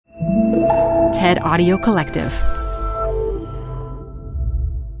TED Audio Collective.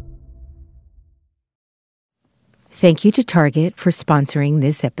 Thank you to Target for sponsoring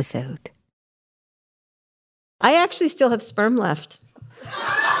this episode. I actually still have sperm left.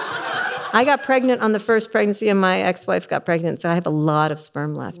 I got pregnant on the first pregnancy, and my ex-wife got pregnant, so I have a lot of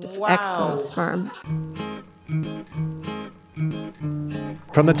sperm left. It's excellent sperm.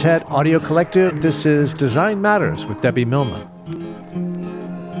 From the TED Audio Collective, this is Design Matters with Debbie Millman.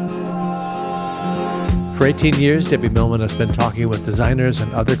 For 18 years, Debbie Millman has been talking with designers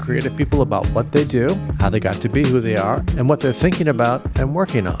and other creative people about what they do, how they got to be who they are, and what they're thinking about and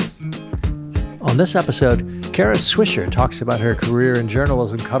working on. On this episode, Kara Swisher talks about her career in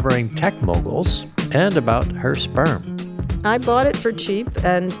journalism covering tech moguls and about her sperm. I bought it for cheap,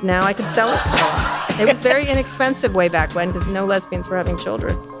 and now I can sell it for a lot. It was very inexpensive way back when because no lesbians were having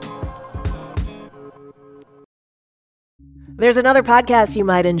children. There's another podcast you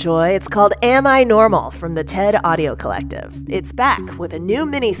might enjoy. It's called Am I Normal from the TED Audio Collective. It's back with a new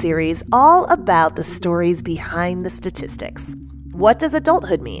mini-series all about the stories behind the statistics. What does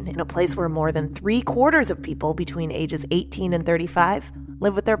adulthood mean in a place where more than 3/4 of people between ages 18 and 35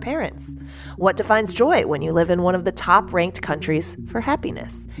 live with their parents? What defines joy when you live in one of the top-ranked countries for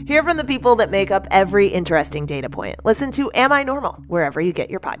happiness? Hear from the people that make up every interesting data point. Listen to Am I Normal wherever you get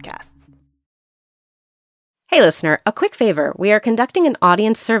your podcasts. Hey, listener, a quick favor. We are conducting an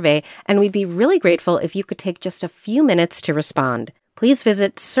audience survey, and we'd be really grateful if you could take just a few minutes to respond. Please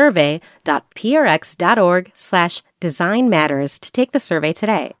visit survey.prx.org/designmatters to take the survey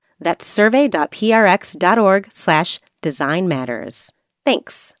today. That's survey.prx.org/designmatters.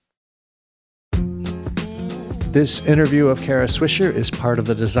 Thanks. This interview of Kara Swisher is part of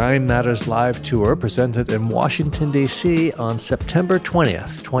the Design Matters Live Tour presented in Washington, D.C. on September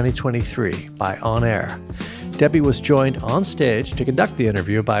 20th, 2023 by On Air. Debbie was joined on stage to conduct the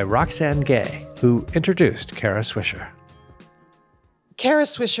interview by Roxane Gay, who introduced Kara Swisher. Kara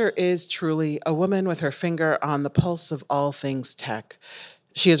Swisher is truly a woman with her finger on the pulse of all things tech.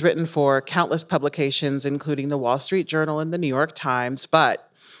 She has written for countless publications, including the Wall Street Journal and the New York Times, but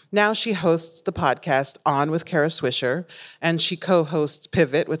now she hosts the podcast On with Kara Swisher, and she co-hosts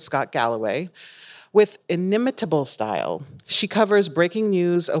Pivot with Scott Galloway. With inimitable style, she covers breaking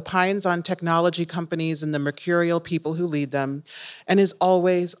news, opines on technology companies and the mercurial people who lead them, and is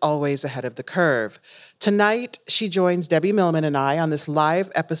always, always ahead of the curve. Tonight, she joins Debbie Millman and I on this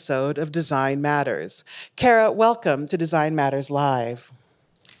live episode of Design Matters. Kara, welcome to Design Matters Live.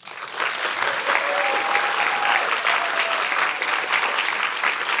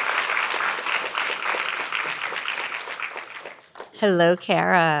 Hello,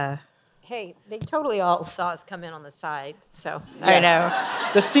 Kara. Hey, they totally all saw us come in on the side, so Yes. I know.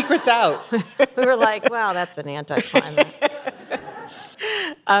 The secret's out. We were like, wow, that's an anticlimax.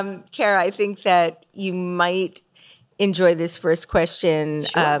 Kara, I think that you might enjoy this first question.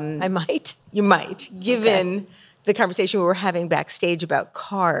 Sure, I might. You might, given the conversation we were having backstage about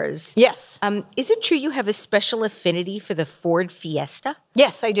cars. Yes. Is it true you have a special affinity for the Ford Fiesta?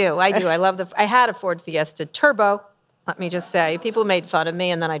 Yes, I do. I had a Ford Fiesta Turbo. Let me just say, people made fun of me,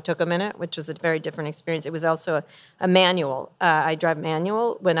 and then I took them in it, which was a very different experience. It was also a manual. I drive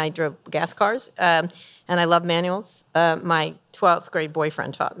manual when I drove gas cars, and I love manuals. My 12th grade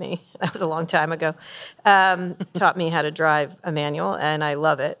boyfriend taught me. That was a long time ago. Taught me how to drive a manual, and I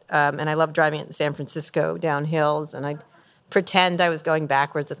love it. And I love driving it in San Francisco down hills, and I'd pretend I was going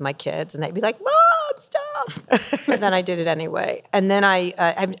backwards with my kids, and they'd be like, "Mom, stop!" But then I did it anyway. And then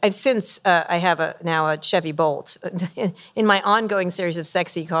I've since I have now a Chevy Bolt. In my ongoing series of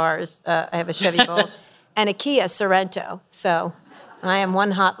sexy cars, I have a Chevy Bolt and a Kia Sorento. So I am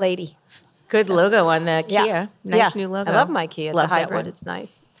one hot lady. Good logo on the Kia. Yeah. Nice new logo. I love my Kia. It's Love a that hybrid. one. It's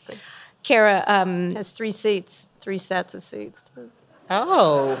nice. It's good. Kara, It has 3 seats, 3 sets of seats.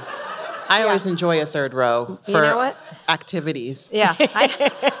 Oh, I always enjoy a third row for You know what? activities. Yeah,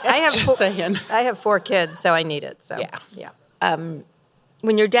 I have Just saying. I have 4 kids, so I need it. So yeah.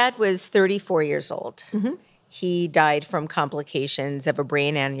 when your dad was 34 years old, he died from complications of a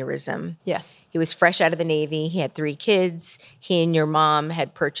brain aneurysm. Yes. He was fresh out of the Navy. He had 3 kids. He and your mom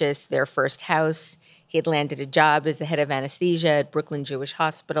had purchased their first house. He had landed a job as the head of anesthesia at Brooklyn Jewish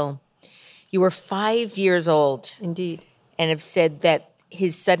Hospital. You were 5 years old. Indeed. And have said that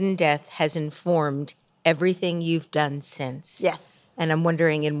his sudden death has informed everything you've done since. Yes. And I'm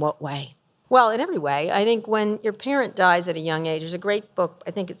wondering in what way? Well, in every way. I think when your parent dies at a young age, there's a great book,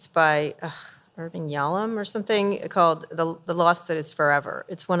 I think it's by Irving Yalom or something, called The Loss That Is Forever.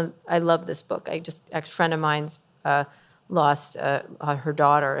 It's I love this book. A friend of mine's lost her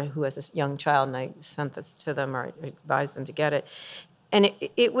daughter who has a young child, and I sent this to them or advised them to get it. and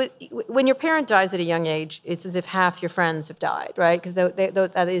it was, when your parent dies at a young age, it's as if half your friends have died, right? Because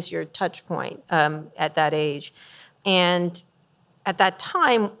that is your touch point at that age. And at that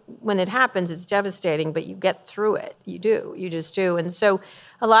time, when it happens, it's devastating, but you get through it. You do. You just do. And so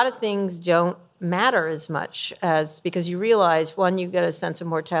a lot of things don't matter as much because you realize, one, you get a sense of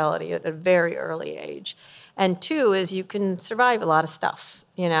mortality at a very early age. And two is you can survive a lot of stuff,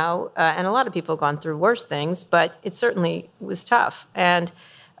 and a lot of people have gone through worse things, but it certainly was tough. And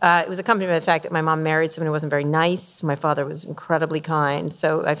it was accompanied by the fact that my mom married someone who wasn't very nice. My father was incredibly kind.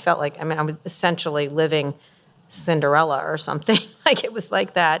 So I felt like, I was essentially living Cinderella or something. Like it was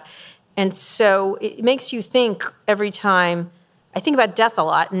like that. And so it makes you think every time. I think about death a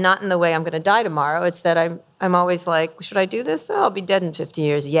lot, not in the way I'm going to die tomorrow. It's that I'm always like, should I do this? Oh, I'll be dead in 50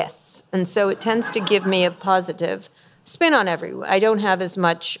 years. Yes. And so it tends to give me a positive spin on everyone. I don't have as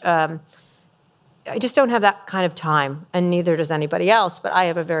much, I just don't have that kind of time, and neither does anybody else, but I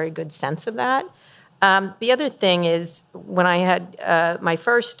have a very good sense of that. The other thing is when I had my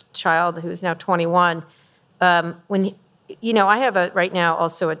first child, who's now 21, I have right now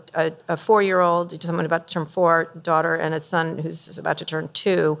also a 4-year-old, someone about to turn 4, daughter, and a son who's about to turn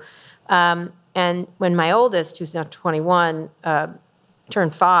 2. And when my oldest, who's now 21,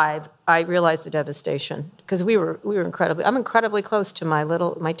 turned 5, I realized the devastation because we were I'm incredibly close to my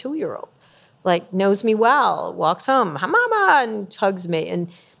 2-year-old, like knows me well, walks home, hi mama, and hugs me, and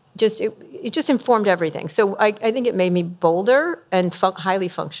it just informed everything. So I think it made me bolder and highly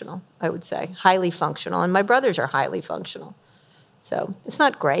functional, I would say. Highly functional. And my brothers are highly functional. So it's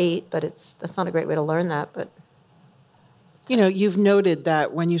not great, but that's not a great way to learn that. But you've noted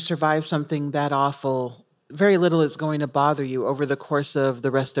that when you survive something that awful, very little is going to bother you over the course of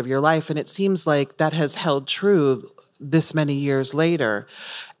the rest of your life. And it seems like that has held true this many years later.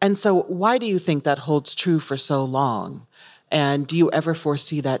 And so why do you think that holds true for so long? And do you ever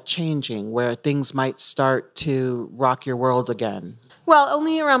foresee that changing, where things might start to rock your world again? Well,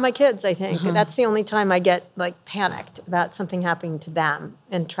 only around my kids, I think. Mm-hmm. That's the only time I get panicked about something happening to them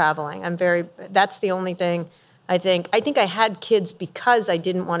and traveling. That's the only thing I think. I think I had kids because I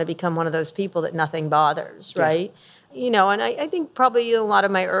didn't want to become one of those people that nothing bothers, right? Yeah. And I think probably a lot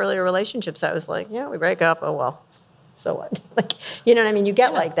of my earlier relationships, I was like, we break up, oh well. So what? You know what I mean? You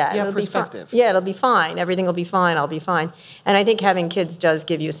get like that. Yeah, perspective. It'll be fine. Everything will be fine. I'll be fine. And I think having kids does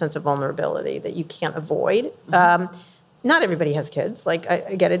give you a sense of vulnerability that you can't avoid. Mm-hmm. Not everybody has kids. I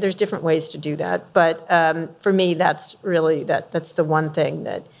get it. There's different ways to do that. But for me, that's really, that's the one thing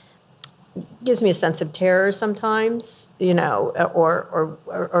that gives me a sense of terror sometimes, or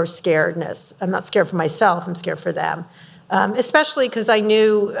scaredness. I'm not scared for myself. I'm scared for them. Especially because I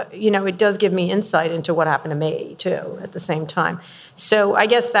knew, it does give me insight into what happened to me, too, at the same time. So I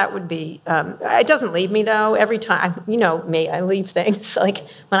guess that would be, it doesn't leave me, though. Every time, me, I leave things. If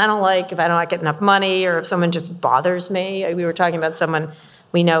I don't get enough money, or if someone just bothers me. We were talking about someone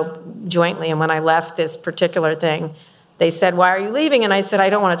we know jointly, and when I left this particular thing, they said, "Why are you leaving?" And I said, "I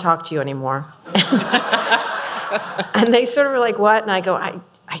don't want to talk to you anymore." And they sort of were like, "What?" And I go, I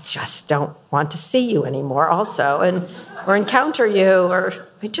just don't want to see you anymore also, or encounter you, or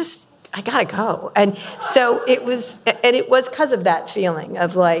I gotta go. And so it was because of that feeling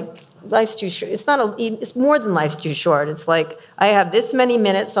of life's too short. It's more than life's too short. It's like, I have this many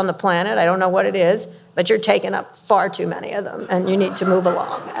minutes on the planet, I don't know what it is, but you're taking up far too many of them, and you need to move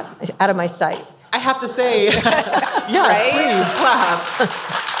along, out of my sight. I have to say, yes, please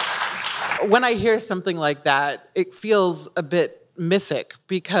clap. When I hear something like that, it feels a bit mythic,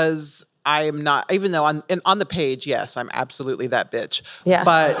 because I am not, even though on the page, yes, I'm absolutely that bitch. Yeah.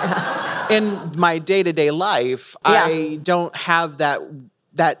 But in my day-to-day life, I don't have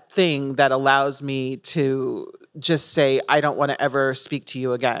that thing that allows me to just say, I don't want to ever speak to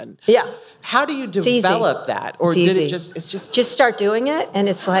you again. Yeah. How do you develop that? Or did it just start doing it? And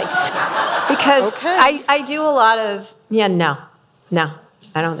it's because I do a lot of, no.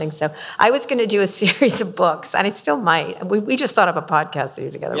 I don't think so. I was going to do a series of books, and I still might. We just thought of a podcast to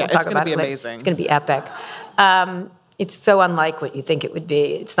do together. Yeah, we'll talk about it. Amazing. It's going to be epic. It's so unlike what you think it would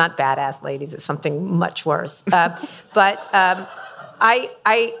be. It's not Badass Ladies. It's something much worse. But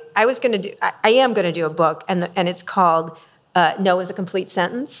I was going to do. I am going to do a book, and it's called "No" is a complete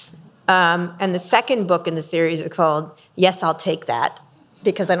sentence. And the second book in the series is called "Yes, I'll Take That,"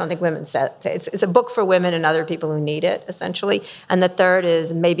 because I don't think women say it. It's a book for women and other people who need it, essentially. And the third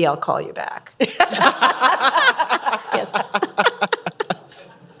is "Maybe I'll Call You Back." Yes.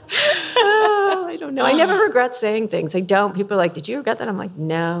 I don't know. I never regret saying things. I don't. People are like, "Did you regret that?" I'm like,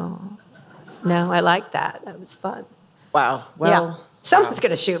 no, I like that. That was fun. Wow. Well, Someone's going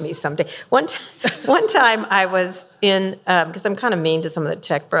to shoot me someday. One time I was in, because I'm kind of mean to some of the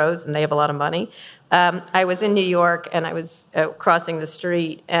tech bros, and they have a lot of money. I was in New York, and I was crossing the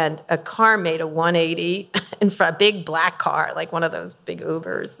street, and a car made a 180 in front, a big black car, like one of those big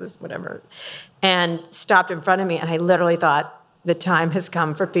Ubers, this whatever, and stopped in front of me, and I literally thought, the time has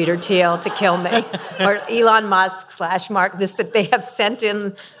come for Peter Thiel to kill me, or Elon Musk / Mark. That they have sent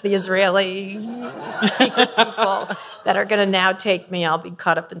in the Israeli secret people that are going to now take me. I'll be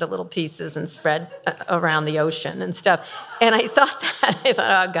cut up into little pieces and spread around the ocean and stuff. And I thought,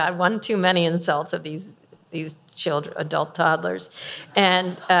 oh God, one too many insults of these children, adult toddlers,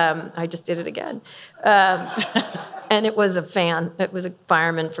 and I just did it again. And it was a fan. It was a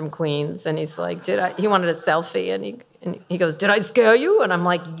fireman from Queens, and he's like, he wanted a selfie, and he goes, did I scare you? And I'm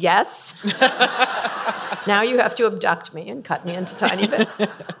like, yes. Now you have to abduct me and cut me into tiny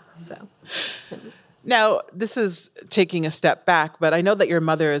bits. So. Now, this is taking a step back, but I know that your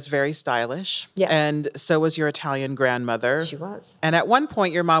mother is very stylish. Yes. And so was your Italian grandmother. She was. And at one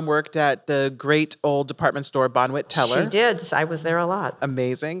point, your mom worked at the great old department store Bonwit Teller. She did. I was there a lot.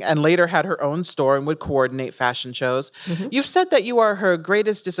 Amazing. And later had her own store and would coordinate fashion shows. Mm-hmm. You've said that you are her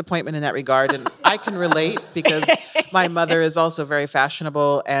greatest disappointment in that regard, and I can relate because my mother is also very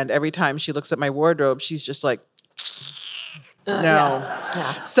fashionable, and every time she looks at my wardrobe, she's just like, no.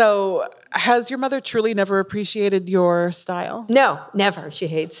 Yeah. So has your mother truly never appreciated your style? No, never. She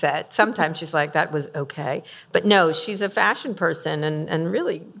hates that. Sometimes she's like, that was okay. But no, she's a fashion person and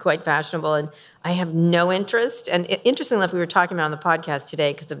really quite fashionable. And I have no interest. And interestingly enough, we were talking about on the podcast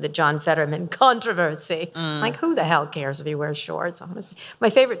today because of the John Fetterman controversy. Like, who the hell cares if he wears shorts, honestly?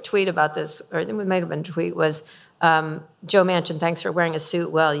 My favorite tweet about this, or it might have been a tweet, was Joe Manchin, thanks for wearing a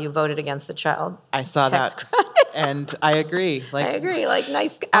suit. Well, you voted against the child. I saw that. And I agree. I agree. Like,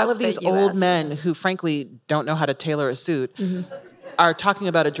 nice all of these old men who, frankly, don't know how to tailor a suit are talking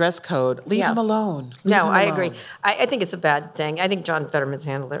about a dress code. Leave them alone. I agree. I think it's a bad thing. I think John Fetterman's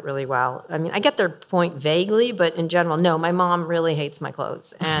handled it really well. I mean, I get their point vaguely, but in general, no. My mom really hates my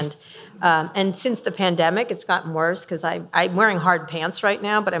clothes. And since the pandemic, it's gotten worse because I'm wearing hard pants right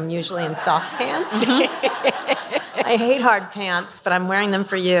now, but I'm usually in soft pants. I hate hard pants, but I'm wearing them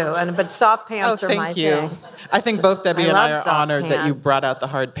for you. But soft pants are my thing. I think both Debbie and I are honored pants. that you brought out the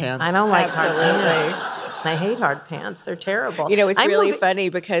hard pants. I don't like hard pants. I hate hard pants. They're terrible. You know, it's really funny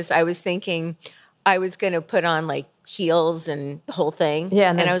because I was thinking I was going to put on like heels and the whole thing. Yeah,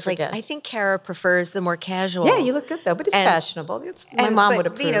 and I was like, I think Kara prefers the more casual. Yeah, you look good though, but it's fashionable. My mom would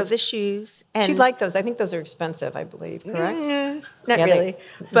approve. You know, the shoes. And she'd like those. I think those are expensive, I believe, correct? Not really.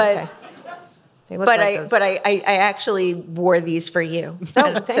 But I actually wore these for you.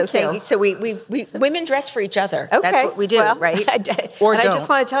 Oh, thank you. So we women dress for each other. Okay. That's what we do, right? I just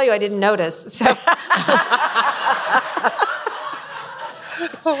want to tell you, I didn't notice. So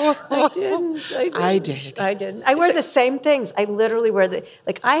I didn't. I wear the same things. I literally wear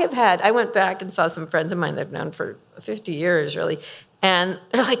I went back and saw some friends of mine that I've known for 50 years, really. And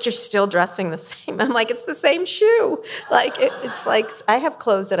they're like, you're still dressing the same. I'm like, it's the same shoe. Like, it's like, I have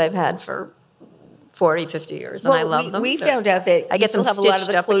clothes that I've had for 40, 50 years, and I love them. We found out that I still have a lot of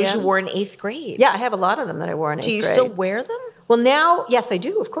the clothes you wore in 8th grade. Yeah, I have a lot of them that I wore in 8th grade. Do you still wear them? Well, now, yes, I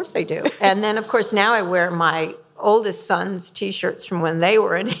do. Of course I do. And then, of course, now I wear my oldest son's T-shirts from when they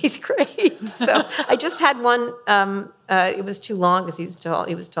were in 8th grade. So I just had one. It was too long because he's tall.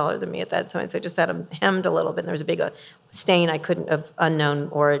 He was taller than me at that time. So I just had him hemmed a little bit. And there was a big stain I couldn't of unknown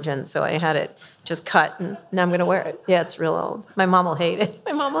origin. So I had it just cut, and now I'm going to wear it. Yeah, it's real old. My mom will hate it.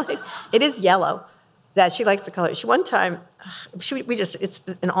 It is yellow. That she likes the color. One time, it's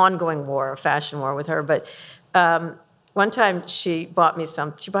an ongoing war, a fashion war with her. But one time she buys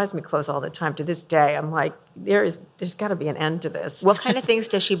me clothes all the time. To this day, I'm like, there's got to be an end to this. What kind of things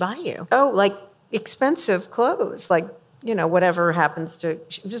does she buy you? Oh, like expensive clothes, like, you know, whatever happens to,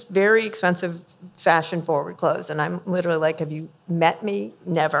 just very expensive fashion-forward clothes. And I'm literally like, have you met me?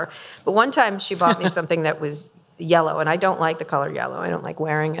 Never. But one time she bought me something that was yellow, and I don't like the color yellow. I don't like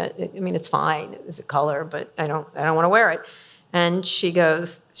wearing it. I mean, it's fine as a color, but I don't want to wear it. And she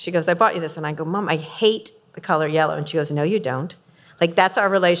goes, I bought you this, and I go, Mom, I hate the color yellow. And she goes, no, you don't. Like, that's our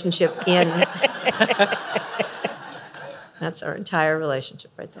relationship that's our entire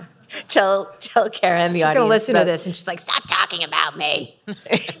relationship right there. Tell Kara and the audience. She's going to listen to this, and she's like, stop talking about me.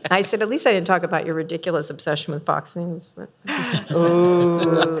 I said, at least I didn't talk about your ridiculous obsession with Fox News.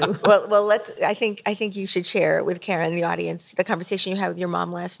 Ooh. Well, let's. I think you should share with Kara and the audience the conversation you had with your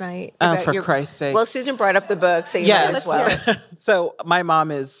mom last night. For Christ's sake. Well, Susan brought up the book, so you might as well. So my mom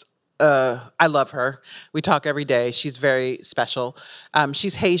is I love her. We talk every day. She's very special.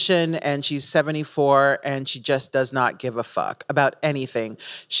 She's Haitian and she's 74 and she just does not give a fuck about anything.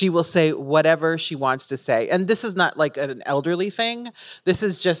 She will say whatever she wants to say. And this is not like an elderly thing. This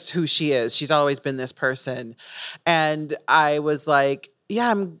is just who she is. She's always been this person. And I was like,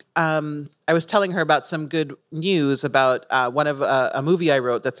 yeah, I was telling her about some good news about a movie I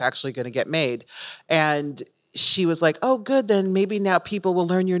wrote that's actually going to get made. And she was like, oh, good, then maybe now people will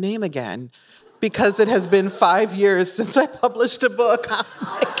learn your name again because it has been 5 years since I published a book.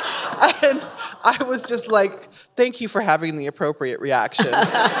 And I was just like, thank you for having the appropriate reaction.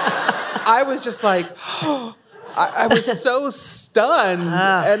 I was just like, I was so stunned.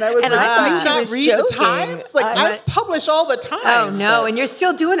 And I was like, I do you thought she not was read joking. the Times? Like, I publish all the time. Oh, no. But And you're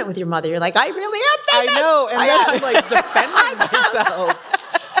still doing it with your mother. You're like, I really am famous. I know. And then I'm like defending myself.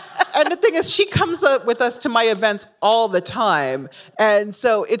 And the thing is, she comes up with us to my events all the time. And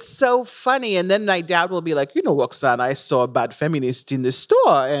so it's so funny. And then my dad will be like, you know, Roxanne, I saw a bad feminist in the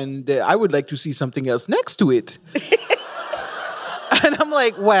store and I would like to see something else next to it. And I'm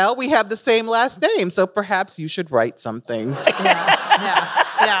like, well, we have the same last name, so perhaps you should write something.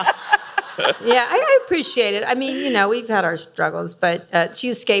 Yeah, I appreciate it. I mean, you know, we've had our struggles, but she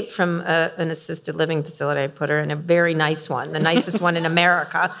escaped from an assisted living facility. I put her in a very nice one, the nicest one in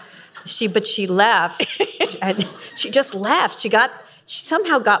America. But she left, and she just left. She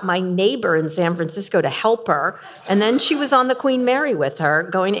somehow got my neighbor in San Francisco to help her, and then she was on the Queen Mary with her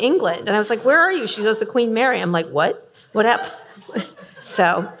going to England. And I was like, where are you? She goes, the Queen Mary. I'm like, what? What happened?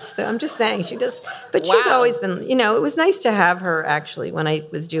 So I'm just saying she does, but she's always been, you know, it was nice to have her actually when I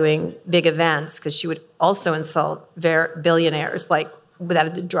was doing big events because she would also insult billionaires like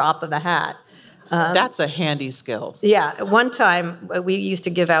without the drop of a hat. That's a handy skill. Yeah. At one time, we used to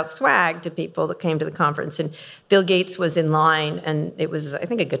give out swag to people that came to the conference, and Bill Gates was in line, and it was, I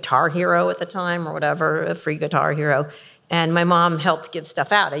think, a Guitar Hero at the time or whatever, a free Guitar Hero. And my mom helped give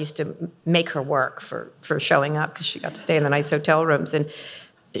stuff out. I used to make her work for showing up because she got to stay in the nice hotel rooms. And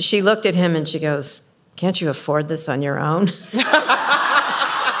she looked at him and she goes, can't you afford this on your own?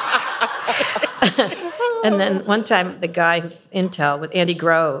 And then one time, the guy of Intel with Andy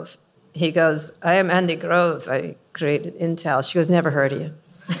Grove, he goes, I am Andy Grove. I created Intel. She goes, never heard of you.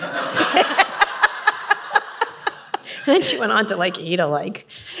 And then she went on to like eat a pig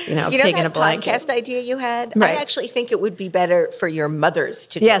in a blanket. Podcast idea you had? Right. I actually think it would be better for your mothers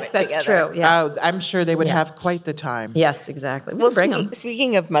to do Yes, it that's together. true. Yeah. Oh, I'm sure they would have quite the time. Yes, exactly. Well, Bring them.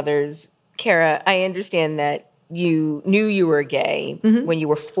 speaking of mothers, Kara, I understand that you knew you were gay when you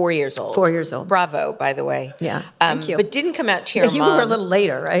were 4 years old. 4 years old. Bravo, by the way. Yeah, thank you. But didn't come out to your You mom. were a little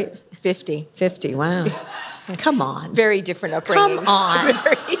later, right? 50. 50, wow. Come on. Very different upbringings. Come on.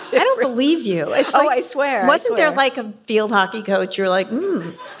 Very I different. don't believe you. It's Oh, like, I swear. Wasn't there like a field hockey coach? You were like,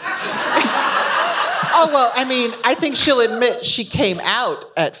 Oh, well, I mean, I think she'll admit she came out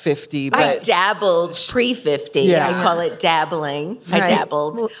at 50, but I dabbled pre-50. Yeah. I call it dabbling. I Right.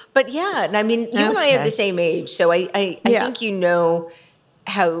 dabbled. But yeah, and I mean, you and I have Okay. the same age, so I Yeah. think you know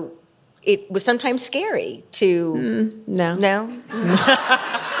how it was sometimes scary to... no. No?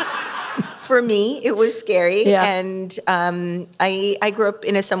 For me, it was scary. Yeah. And I grew up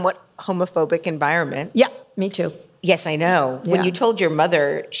in a somewhat homophobic environment. Yeah, me too. Yes, I know. When Yeah. you told your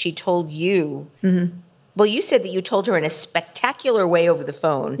mother, she told you... Well, you said that you told her in a spectacular way over the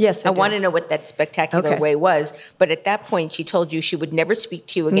phone. Yes, I I did. want to know what that spectacular Okay. way was. But at that point, she told you she would never speak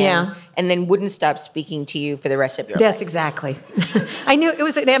to you again Yeah. and then wouldn't stop speaking to you for the rest of your life. Yes, exactly. I knew it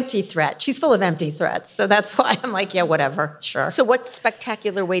was an empty threat. She's full of empty threats. So that's why I'm like, yeah, whatever, sure. So what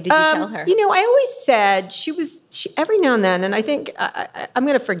spectacular way did you tell her? You know, I always said she every now and then, and I think I'm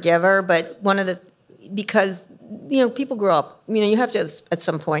going to forgive her, but because, you know, people grow up, you know, you have to at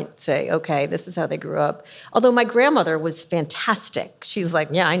some point say, okay, this is how they grew up. Although my grandmother was fantastic. She's like,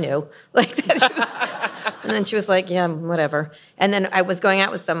 yeah, I knew. Like that. And then she was like, yeah, whatever. And then I was going out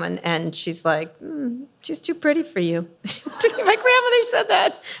with someone and she's like, she's too pretty for you. My grandmother said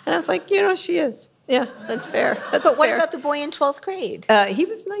that. And I was like, you know, she is. Yeah, that's fair. That's but what fair. about the boy in 12th grade? He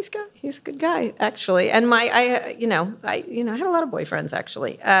was a nice guy. He's a good guy, actually. And I had a lot of boyfriends,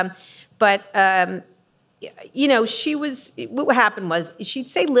 actually. You know, what happened was she'd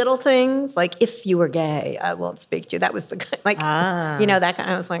say little things like, if you were gay, I won't speak to you. That was the kind, you know, that kind.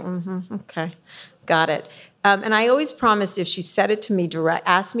 I was like, okay, got it. And I always promised if she said it to me,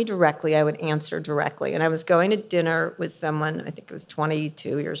 asked me directly, I would answer directly. And I was going to dinner with someone, I think it was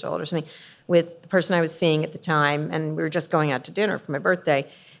 22 years old or something, with the person I was seeing at the time. And we were just going out to dinner for my birthday.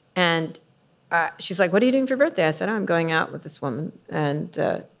 And she's like, what are you doing for your birthday? I said, I'm going out with this woman. And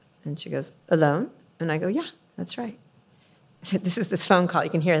she goes, alone? And I go, yeah, that's right. this is this phone call. You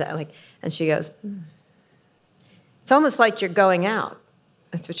can hear that. Like, and she goes, it's almost like you're going out.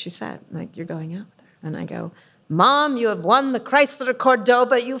 That's what she said. Like, you're going out with her. And I go, Mom, you have won the Chrysler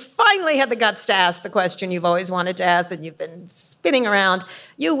Cordoba. You finally had the guts to ask the question you've always wanted to ask and you've been spinning around.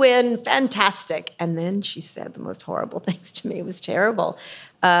 You win. Fantastic. And then she said the most horrible things to me. It was terrible.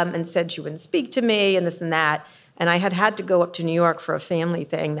 And said she wouldn't speak to me and this and that. And I had to go up to New York for a family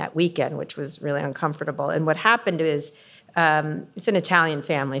thing that weekend, which was really uncomfortable. And what happened is, it's an Italian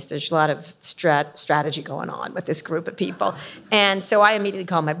family, so there's a lot of strategy going on with this group of people. And so I immediately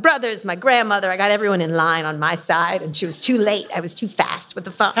called my brothers, my grandmother. I got everyone in line on my side, and she was too late. I was too fast with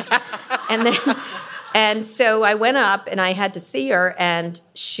the phone. And so I went up, and I had to see her, and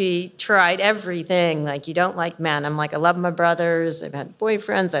she tried everything. Like, you don't like men. I'm like, I love my brothers. I've had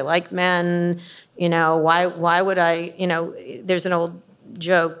boyfriends. I like men. You know, why would I, you know, there's an old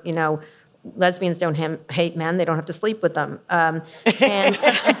joke, you know, lesbians don't hate men. They don't have to sleep with them. And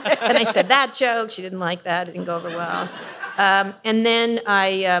I said that joke. She didn't like that. It didn't go over well. And then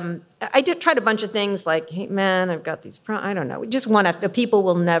I tried a bunch of things like, hey, man, I've got these, I don't know. Just one after, people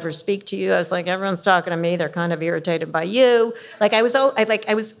will never speak to you. I was like, everyone's talking to me. They're kind of irritated by you. Like I was,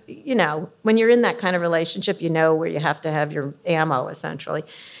 you know, when you're in that kind of relationship, you know where you have to have your ammo, essentially.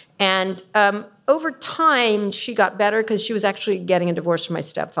 And over time, she got better because she was actually getting a divorce from my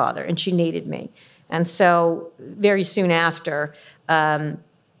stepfather, and she needed me. And so very soon after,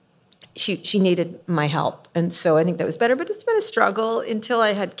 she needed my help. And so I think that was better. But it's been a struggle until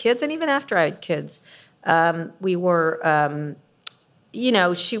I had kids, and even after I had kids. We were, you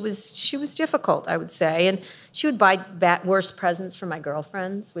know, she was difficult, I would say. And she would buy worse presents for my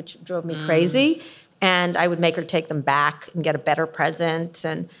girlfriends, which drove me crazy. And I would make her take them back and get a better present.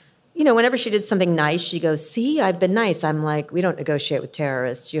 And you know, whenever she did something nice, she goes, see, I've been nice. I'm like, we don't negotiate with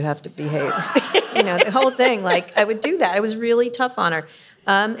terrorists. You have to behave. You know, the whole thing. Like, I would do that. I was really tough on her.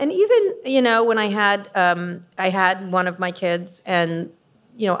 And even, you know, when I had one of my kids and,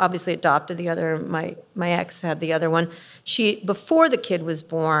 you know, obviously adopted the other, my ex had the other one. Before the kid was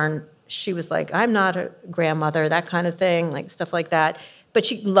born, she was like, I'm not a grandmother, that kind of thing, like stuff like that. But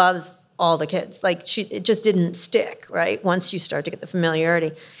she loves all the kids. Like, it just didn't stick, right? Once you start to get the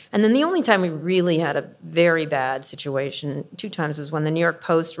familiarity. And then the only time we really had a very bad situation, 2 times, was when the New York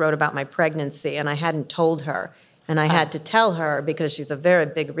Post wrote about my pregnancy, and I hadn't told her. And I had to tell her because she's a very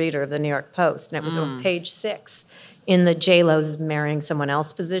big reader of the New York Post. And it was on page 6 in the J-Lo's marrying someone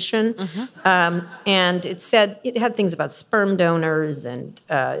else position. And it had things about sperm donors and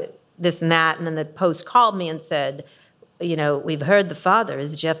this and that. And then the Post called me and said, you know, we've heard the father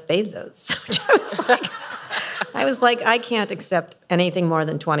is Jeff Bezos. Which I was like, I can't accept anything more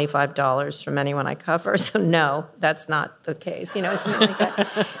than $25 from anyone I cover. So no, that's not the case, you know, something like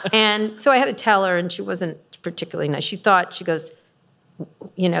that. And so I had to tell her, and she wasn't particularly nice. She goes,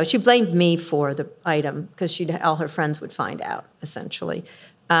 you know, she blamed me for the item because all her friends would find out, essentially.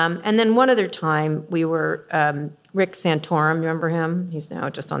 And then one other time we were, Rick Santorum, remember him? He's now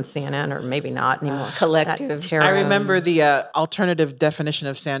just on CNN, or maybe not anymore. Collective. I remember the alternative definition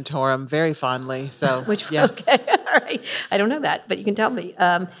of Santorum very fondly. So, yes. Okay, all right. I don't know that, but you can tell me.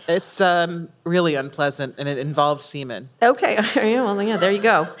 It's really unpleasant, and it involves semen. Okay, well, yeah, there you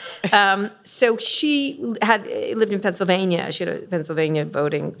go. So she lived in Pennsylvania. She had a Pennsylvania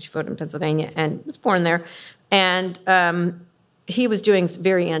voting. She voted in Pennsylvania and was born there. And he was doing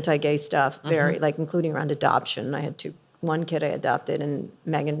very anti-gay stuff, like including around adoption. I had one kid I adopted, and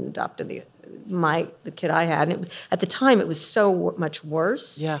Megan adopted the kid I had. And it was, at the time, it was so much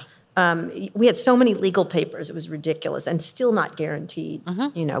worse. Yeah. We had so many legal papers; it was ridiculous, and still not guaranteed.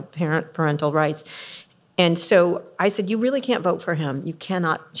 You know, parental rights. And so I said, you really can't vote for him. You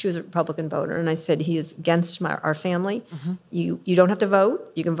cannot. She was a Republican voter. And I said, he is against our family. You don't have to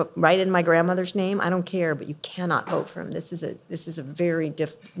vote. You can write in my grandmother's name. I don't care, but you cannot vote for him. This is a very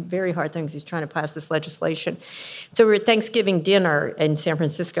very hard thing because he's trying to pass this legislation. So we were at Thanksgiving dinner in San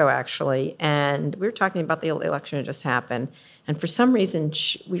Francisco, actually, and we were talking about the election that just happened. And for some reason,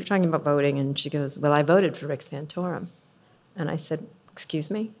 we were talking about voting, and she goes, well, I voted for Rick Santorum. And I said, excuse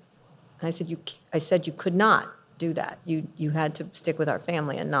me? And I said you could not do that. You had to stick with our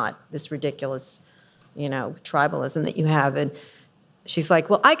family and not this ridiculous, you know, tribalism that you have. And she's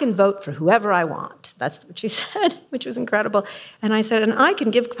like, well, I can vote for whoever I want. That's what she said, which was incredible. And I said, and I can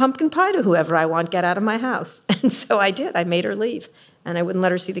give pumpkin pie to whoever I want. Get out of my house. And so I did. I made her leave. And I wouldn't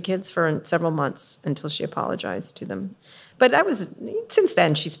let her see the kids for several months until she apologized to them. But since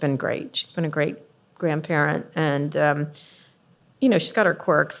then, she's been great. She's been a great grandparent. And, you know, she's got her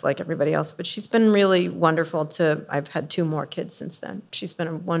quirks like everybody else, but she's been really wonderful I've had 2 more kids since then. She's been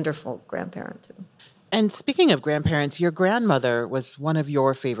a wonderful grandparent too. And speaking of grandparents, your grandmother was one of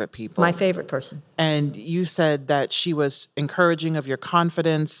your favorite people. My favorite person. And you said that she was encouraging of your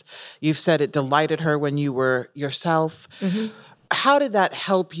confidence. You've said it delighted her when you were yourself. How did that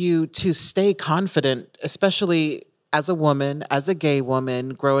help you to stay confident, especially as a woman, as a gay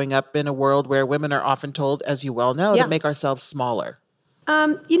woman, growing up in a world where women are often told, as you well know, to make ourselves smaller?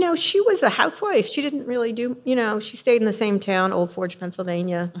 She was a housewife. She didn't really do, she stayed in the same town, Old Forge,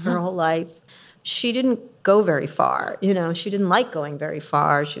 Pennsylvania, her whole life. She didn't go very far. She didn't like going very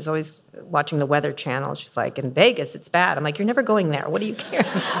far. She was always watching the Weather Channel. She's like, in Vegas, it's bad. I'm like, you're never going there. What do you care?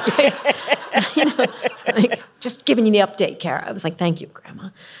 Just giving you the update, Kara. I was like, thank you, Grandma.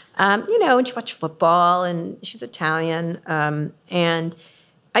 And she watched football, and she's Italian. And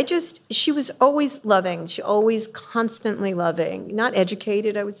she was always loving. She always constantly loving. Not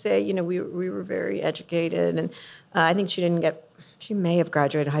educated, I would say. We were very educated. And I think she may have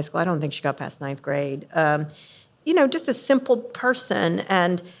graduated high school. I don't think she got past ninth grade. Just a simple person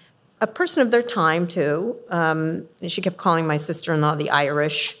and a person of their time, too. She kept calling my sister-in-law the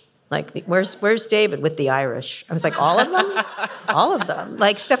Irish. Like, where's David with the Irish? I was like, all of them? All of them.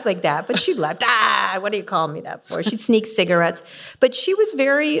 Like, stuff like that. But she'd laugh, what are you calling me that for? She'd sneak cigarettes. But she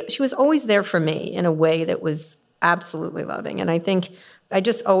was always there for me in a way that was absolutely loving. And I think I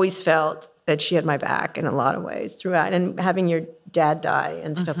just always felt that she had my back in a lot of ways throughout. And having your dad die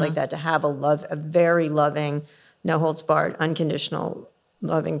and stuff like that, to have a very loving, no-holds-barred, unconditional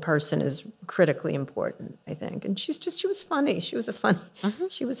loving person is critically important, I think. And she was funny. She was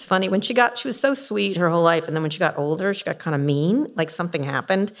she was funny. She was so sweet her whole life. And then when she got older, she got kind of mean, like something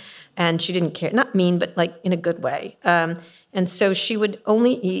happened. And she didn't care, not mean, but like in a good way. And so she would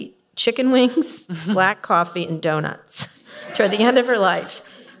only eat chicken wings, black coffee, and donuts toward the end of her life.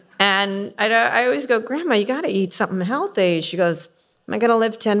 And I always go, Grandma, you got to eat something healthy. She goes, am I going to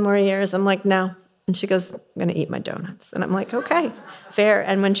live 10 more years? I'm like, no. And she goes, I'm going to eat my donuts. And I'm like, okay, fair.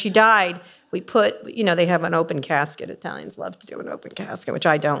 And when she died, we put, they have an open casket. Italians love to do an open casket, which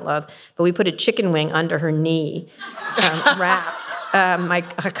I don't love. But we put a chicken wing under her knee, wrapped.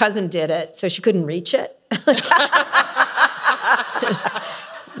 Her cousin did it, so she couldn't reach it.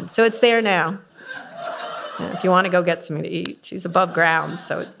 So it's there now. So if you want to go get something to eat. She's above ground,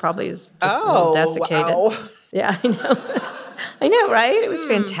 so it probably is just a little desiccated. Wow. Yeah, I know. I know, right? It was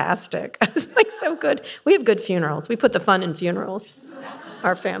fantastic. I was like, so good. We have good funerals. We put the fun in funerals,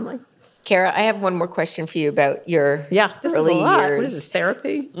 our family. Kara, I have one more question for you about your this early is a lot. years. What is this,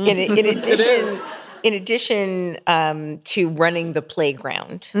 therapy? In addition to running the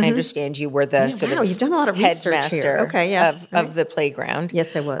playground, I understand you were the you've done a lot of research headmaster here. Okay, of the playground.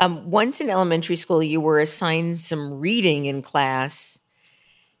 Yes, I was. Once in elementary school, you were assigned some reading in class,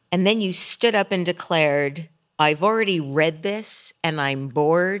 and then you stood up and declared, I've already read this and I'm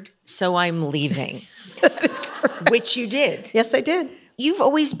bored, so I'm leaving. That is correct. Which you did. Yes, I did. You've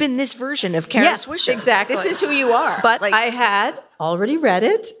always been this version of Kara Swisher. Exactly. This is who you are. But I had already read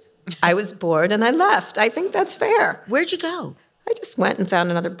it. I was bored and I left. I think that's fair. Where'd you go? I just went and found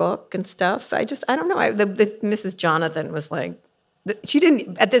another book and stuff. I don't know. The Mrs. Jonathan was like, she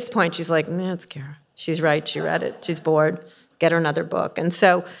didn't, at this point, she's like, it's Kara. She's right. She read it. She's bored. Get her another book. And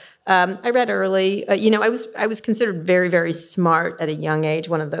so I read early. I was considered very, very smart at a young age,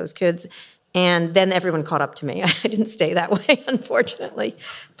 one of those kids. And then everyone caught up to me. I didn't stay that way, unfortunately.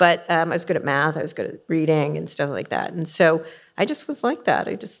 But I was good at math. I was good at reading and stuff like that. And so I just was like that.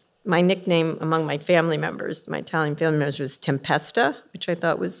 My nickname among my family members, my Italian family members, was Tempesta, which I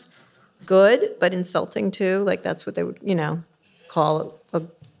thought was good, but insulting too. Like that's what they would, call a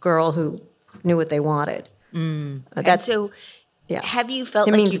girl who knew what they wanted. That's so. Yeah. Have you felt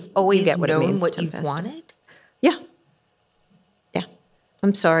you've always known what you've wanted? Yeah. Yeah.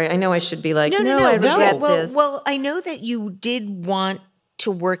 I'm sorry. I know I should be like, no, I regret this. Well, I know that you did want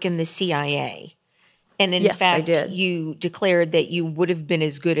to work in the CIA. And in fact, you declared that you would have been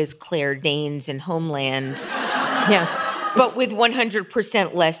as good as Claire Danes in Homeland. Yes. But with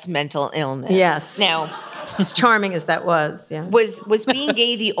 100% less mental illness. Yes. Now, as charming as that was, yeah. Was being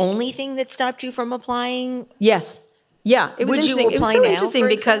gay the only thing that stopped you from applying? Yes. Yeah, it was interesting. It was so interesting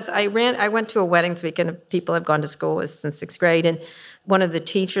because I went to a wedding this weekend of people I've gone to school with since 6th grade, and one of the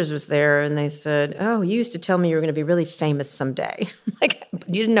teachers was there, and they said, "Oh, you used to tell me you were going to be really famous someday." Like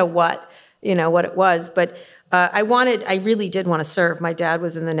you didn't know what it was, but I really did want to serve. My dad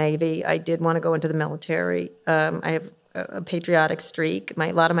was in the Navy. I did want to go into the military. I have a patriotic streak.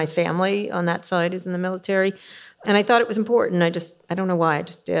 A lot of my family on that side is in the military. And I thought it was important. I don't know why, I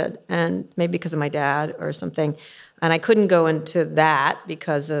just did. And maybe because of my dad or something. And I couldn't go into that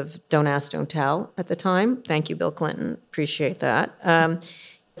because of Don't Ask, Don't Tell at the time. Thank you, Bill Clinton. Appreciate that.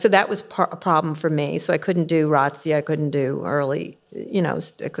 So that was a problem for me. So I couldn't do ROTC. I couldn't do early,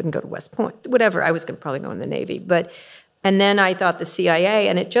 I couldn't go to West Point, whatever. I was going to probably go in the Navy. And then I thought the CIA,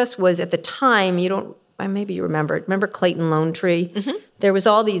 and it just was at the time, maybe you remember Clayton Lone Tree? Mm-hmm. There was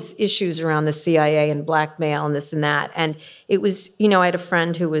all these issues around the CIA and blackmail and this and that. And it was, I had a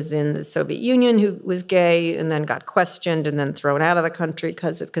friend who was in the Soviet Union who was gay and then got questioned and then thrown out of the country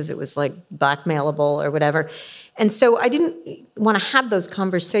because it was like blackmailable or whatever. And so I didn't want to have those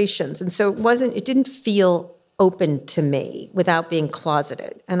conversations. And so it didn't feel open to me without being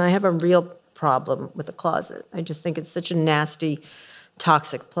closeted. And I have a real problem with the closet. I just think it's such a nasty,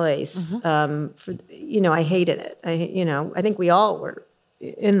 toxic place. Mm-hmm. I hated it. I think we all were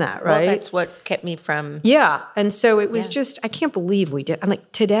in that, right? Well, that's what kept me from... Yeah. And so it was just, I can't believe we did. And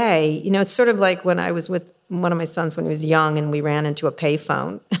like today, it's sort of like when I was with one of my sons when he was young and we ran into a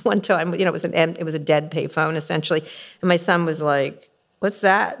payphone. One time, it was a dead payphone essentially. And my son was like, "What's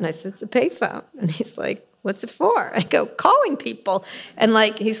that?" And I said, "It's a payphone." And he's like, "What's it for?" I go, "Calling people." And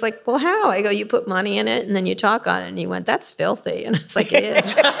he's like, "Well, how?" I go, "You put money in it and then you talk on it." And he went, "That's filthy." And I was like, "It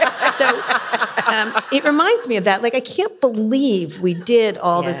is." So it reminds me of that. I can't believe we did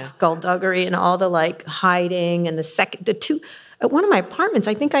all this skullduggery and all the hiding and at one of my apartments,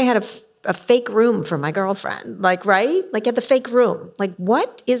 I think I had a fake room for my girlfriend, right? At the fake room.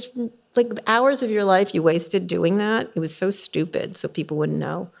 What is, the hours of your life you wasted doing that? It was so stupid so people wouldn't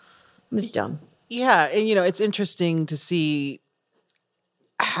know. It was dumb. Yeah, and it's interesting to see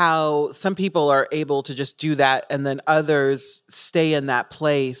how some people are able to just do that and then others stay in that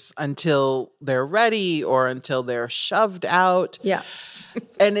place until they're ready or until they're shoved out. Yeah.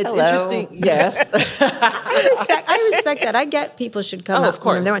 And it's interesting. Yes. I respect that. I get people should come out. Of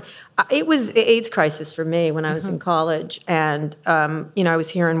course. It was the AIDS crisis for me when I was in college. And, I was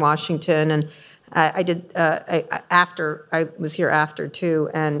here in Washington and I was here after too.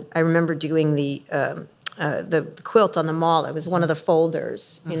 And I remember doing the quilt on the mall. It was one of the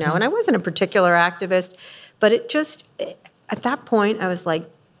folders, and I wasn't a particular activist, but it just, at that point I was like,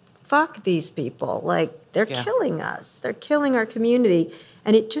 fuck these people. They're killing us. They're killing our community.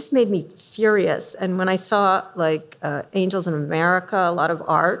 And it just made me furious. And when I saw Angels in America, a lot of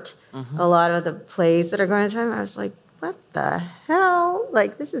art, a lot of the plays that are going on, I was like, what the hell?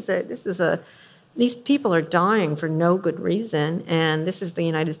 These people are dying for no good reason. And this is the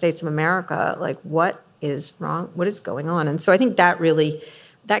United States of America. What is wrong? What is going on? And so I think that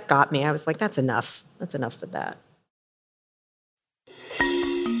got me. I was like, that's enough. That's enough of that.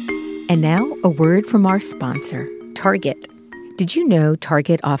 And now, a word from our sponsor, Target. Did you know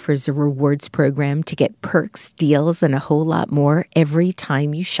Target offers a rewards program to get perks, deals, and a whole lot more every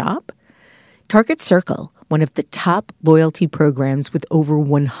time you shop? Target Circle, one of the top loyalty programs with over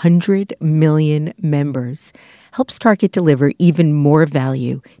 100 million members, helps Target deliver even more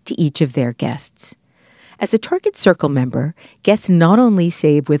value to each of their guests. As a Target Circle member, guests not only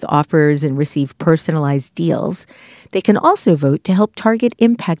save with offers and receive personalized deals, they can also vote to help Target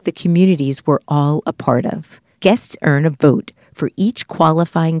impact the communities we're all a part of. Guests earn a vote for each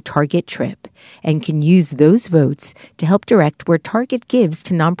qualifying Target trip and can use those votes to help direct where Target gives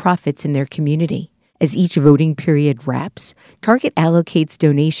to nonprofits in their community. As each voting period wraps, Target allocates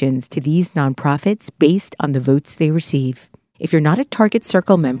donations to these nonprofits based on the votes they receive. If you're not a Target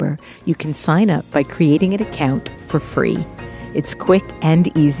Circle member, you can sign up by creating an account for free. It's quick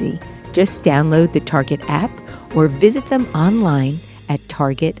and easy. Just download the Target app or visit them online at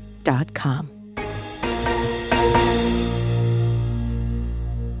target.com.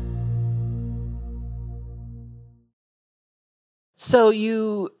 So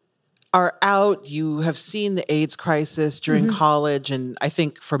you are out, you have seen the AIDS crisis during college, and I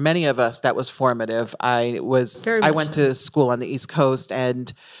think for many of us that was formative. I went to school on the East Coast,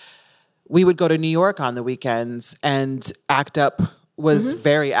 and we would go to New York on the weekends, and ACT UP was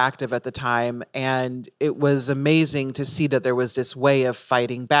very active at the time, and it was amazing to see that there was this way of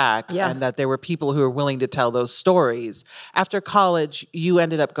fighting back and that there were people who were willing to tell those stories. After college, you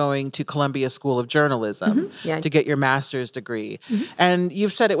ended up going to Columbia School of Journalism to get your master's degree. And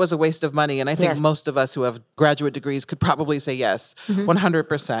you've said it was a waste of money, and I think most of us who have graduate degrees could probably say yes,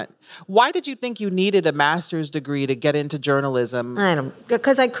 100%. Why did you think you needed a master's degree to get into journalism?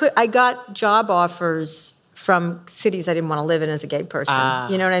 Because I got job offers from cities I didn't want to live in as a gay person.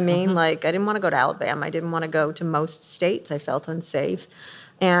 You know what I mean? I didn't want to go to Alabama. I didn't want to go to most states. I felt unsafe.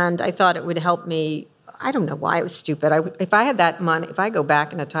 And I thought it would help me. I don't know why. It was stupid. If I had that money, if I go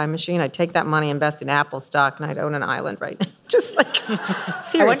back in a time machine, I'd take that money, invest in Apple stock, and I'd own an island right now. Just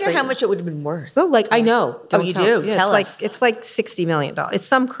seriously. I wonder how much it would have been worth. Oh, I know. You do? Yeah, Tell us. It's $60 million. It's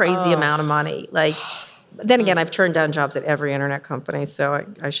some crazy amount of money. Then again, I've turned down jobs at every internet company, so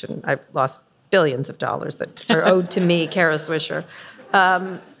I shouldn't. I've lost billions of dollars that are owed to me, Kara Swisher.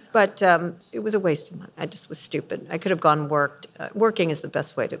 But it was a waste of money. I just was stupid. I could have gone worked. Working is the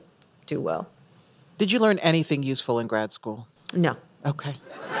best way to do well. Did you learn anything useful in grad school? No. Okay.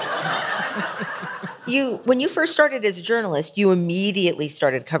 When you first started as a journalist, you immediately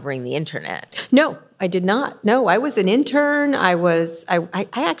started covering the internet. No, I did not. No, I was an intern. I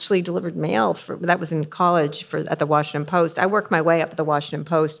actually delivered mail that was in college at the Washington Post. I worked my way up at the Washington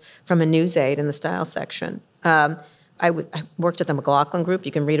Post from a news aide in the style section. I worked at the McLaughlin Group.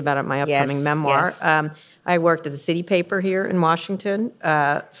 You can read about it in my upcoming memoir. Yes. I worked at the City Paper here in Washington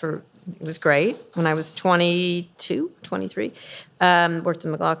it was great when I was 22, 23. Worked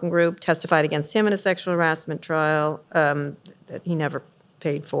in the McLaughlin Group, testified against him in a sexual harassment trial that he never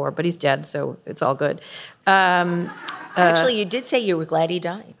paid for, but he's dead, so it's all good. Actually, you did say you were glad he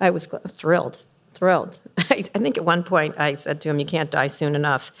died. I was thrilled. I think at one point I said to him, "You can't die soon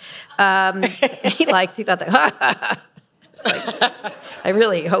enough." He thought that. It's like, I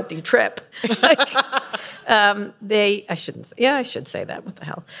really hope you trip. I shouldn't say, I should say that. What the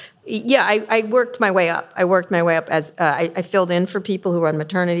hell? Yeah, I worked my way up. As I filled in for people who were on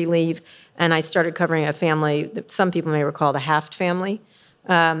maternity leave, and I started covering a family that some people may recall, the Haft family.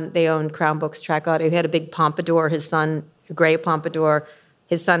 They owned Crown Books Track Audio. He had a big pompadour. His son, a gray pompadour.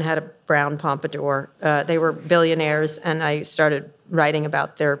 His son had a brown pompadour. They were billionaires, and I started writing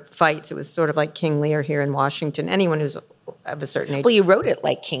about their fights. It was sort of like King Lear here in Washington. Anyone who's of a certain age. Well, you wrote it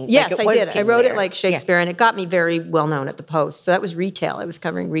like King. Yes, like I did. I wrote Lear. it like Shakespeare, and it got me very well known at the Post. So that was retail. I was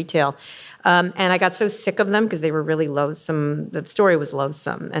covering retail. And I got so sick of them because they were really loathsome. The story was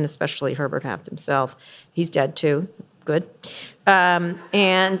loathsome, and especially Herbert Haft himself. He's dead too. Good.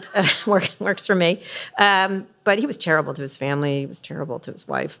 And works for me. But he was terrible to his family. He was terrible to his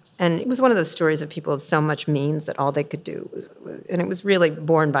wife. And it was one of those stories of people of so much means that all they could do and it was really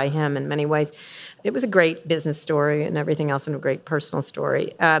borne by him in many ways. It was a great business story and everything else, and a great personal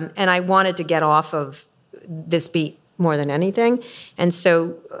story. And I wanted to get off of this beat more than anything. And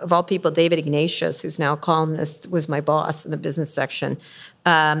so, of all people, David Ignatius, who's now a columnist, was my boss in the business section.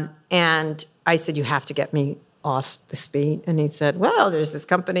 And I said, "You have to get me off this beat." And he said, "Well, there's this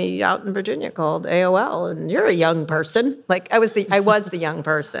company out in Virginia called AOL, and you're a young person." Like I was the young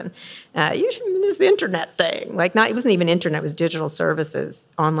person. You should this internet thing. It wasn't even internet; it was digital services,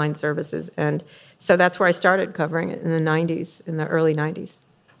 online services, and so that's where I started covering it in the early '90s.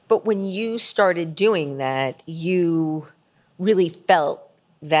 But when you started doing that, you really felt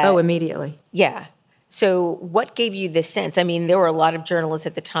that. Oh, immediately. Yeah. So what gave you the sense? I mean, there were a lot of journalists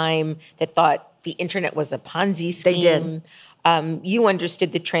at the time that thought the internet was a Ponzi scheme. They did. You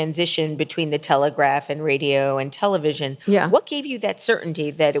understood the transition between the telegraph and radio and television. Yeah. What gave you that certainty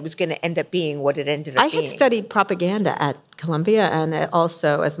that it was going to end up being what it ended up being? I had studied propaganda at Columbia, and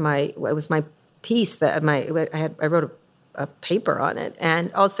also it was my piece that I wrote a paper on it,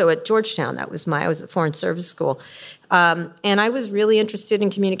 and also at Georgetown. I was at the Foreign Service School, and I was really interested in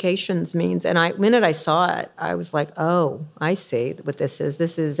communications means. And the minute I saw it, I was like, "Oh, I see what this is.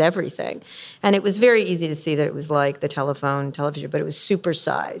 This is everything." And it was very easy to see that it was like the television, but it was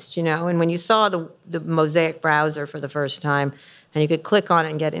supersized, And when you saw the Mosaic browser for the first time, and you could click on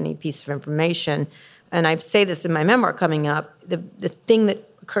it and get any piece of information, and I say this in my memoir coming up, the thing that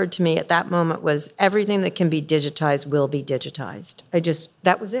occurred to me at that moment was everything that can be digitized will be digitized.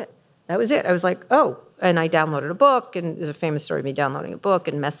 That was it. I was like, oh, and I downloaded a book, and there's a famous story of me downloading a book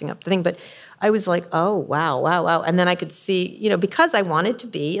and messing up the thing, but I was like, oh, wow. And then I could see, because I wanted to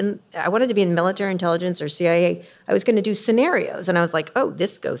be in military intelligence or CIA, I was going to do scenarios. And I was like, oh,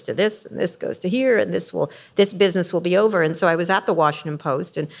 this goes to this, and this goes to here, and this business will be over. And so I was at the Washington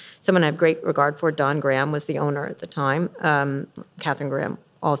Post, and someone I have great regard for, Don Graham, was the owner at the time. Catherine Graham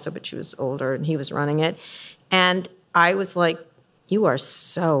also, but she was older, and he was running it. And I was like, you are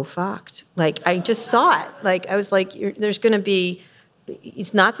so fucked. I just saw it. I was like, there's going to be,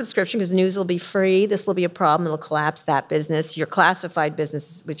 it's not subscription because news will be free. This will be a problem. It'll collapse that business. Your classified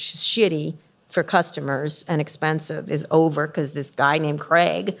business, which is shitty for customers and expensive, is over because this guy named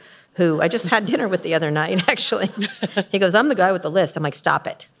Craig, who I just had dinner with the other night, actually. He goes, "I'm the guy with the list." I'm like, "Stop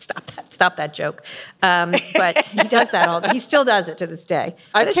it. Stop that joke." But he does that he still does it to this day.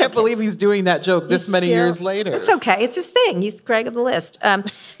 But I can't believe he's doing that joke this many years later. It's okay. It's his thing. He's Craig of the list.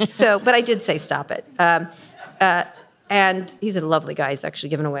 But I did say stop it. And he's a lovely guy. He's actually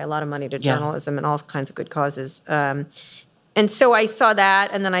given away a lot of money to journalism and all kinds of good causes. And so I saw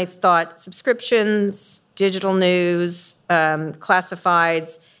that, and then I thought subscriptions, digital news,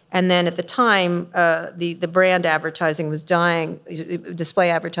 classifieds. And then at the time, the brand advertising was dying, display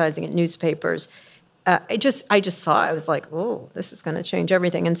advertising at newspapers. I just saw it. I was like, oh, this is going to change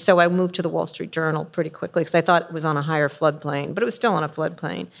everything. And so I moved to the Wall Street Journal pretty quickly because I thought it was on a higher floodplain, but it was still on a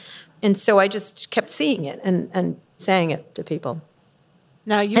floodplain. And so I just kept seeing it and saying it to people.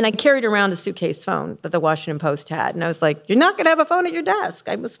 And I carried around a suitcase phone that the Washington Post had. And I was like, you're not going to have a phone at your desk.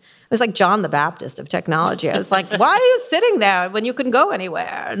 I was like John the Baptist of technology. I was like, why are you sitting there when you can go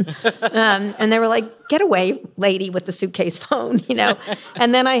anywhere? And they were like, get away, lady, with the suitcase phone,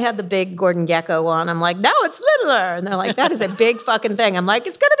 And then I had the big Gordon Gekko on. I'm like, no, it's littler. And they're like, that is a big fucking thing. I'm like,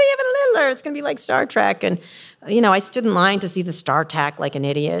 it's going to be even littler. It's going to be like Star Trek. And, I stood in line to see the StarTAC like an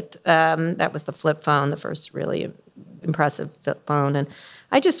idiot. That was the flip phone, the first really impressive flip phone. And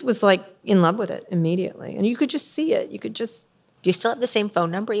I just was like in love with it immediately. And you could just see it. Do you still have the same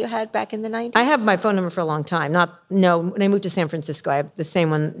phone number you had back in the 90s? I have my phone number for a long time. When I moved to San Francisco, I have the same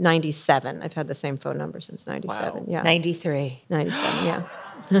one, 97. I've had the same phone number since 97. Wow. Yeah. 93. 97, yeah.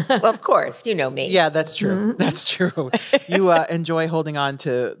 Well, of course, you know me. Yeah, that's true. Mm-hmm. That's true. You enjoy holding on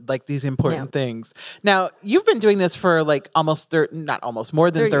to like these important things. Now, you've been doing this for like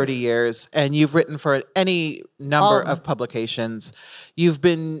more than 30 years, and you've written for any number of publications. You've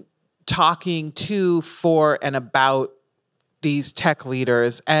been talking to, for, and about these tech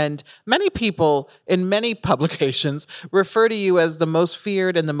leaders, and many people in many publications refer to you as the most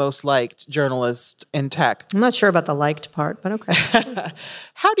feared and the most liked journalist in tech. I'm not sure about the liked part, but okay.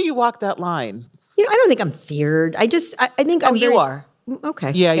 How do you walk that line? I don't think I'm feared. I think I'm you are.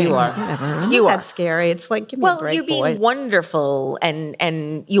 Okay. Yeah, you are. Whatever. I'm you not are. That scary. It's like, give me a break, you're being wonderful,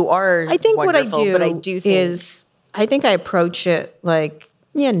 and you are. I think wonderful, what I do, but I do think is I think I approach it like,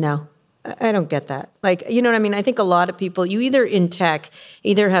 no. I don't get that. Like, you know what I mean? I think a lot of people, you either in tech,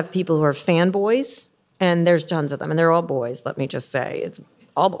 have people who are fanboys, and there's tons of them, and they're all boys, let me just say. It's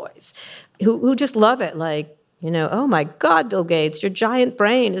all boys, who just love it. Like, oh my God, Bill Gates, your giant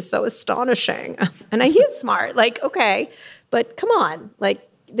brain is so astonishing. And he is smart. Like, okay, but come on. Like,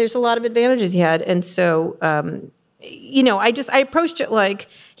 there's a lot of advantages he had. And so, I approached it like,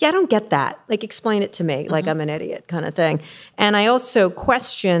 I don't get that. Like, explain it to me, like I'm an idiot kind of thing. And I also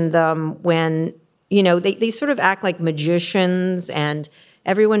question them when, they sort of act like magicians and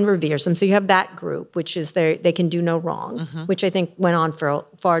everyone reveres them. So you have that group, which is they can do no wrong, which I think went on for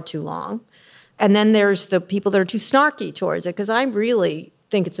far too long. And then there's the people that are too snarky towards it, because I really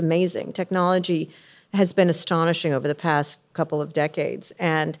think it's amazing. Technology has been astonishing over the past couple of decades.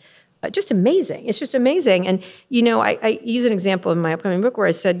 And just amazing. It's just amazing. And, I use an example in my upcoming book where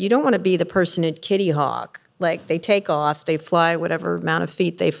I said, you don't want to be the person at Kitty Hawk. Like, they take off, they fly whatever amount of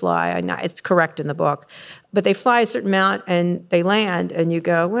feet they fly. It's correct in the book. But they fly a certain amount and they land, and you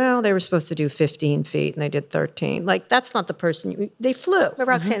go, well, they were supposed to do 15 feet and they did 13. Like, that's not the person. They flew. But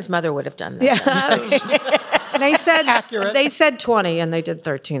Roxanne's mother would have done that. Yeah. They said 20 and they did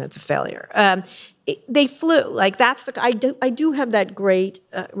 13. It's a failure. They flew. Like, that's I do have that great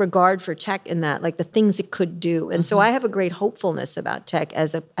regard for tech in that, like the things it could do. And so I have a great hopefulness about tech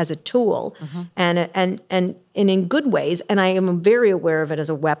as a tool and in good ways. And I am very aware of it as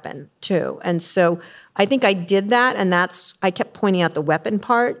a weapon too. And so I think I did that. And I kept pointing out the weapon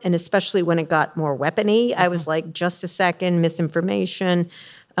part. And especially when it got more weapony, I was like, just a second, misinformation,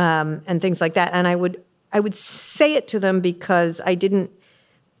 and things like that. And I would say it to them because I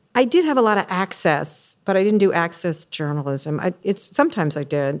did have a lot of access, but I didn't do access journalism. Sometimes I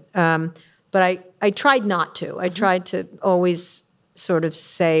did, but I tried not to. I tried to always sort of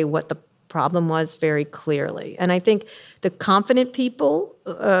say what the problem was very clearly. And I think the confident people,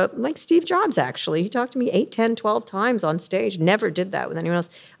 like Steve Jobs, actually, he talked to me 8, 10, 12 times on stage, never did that with anyone else,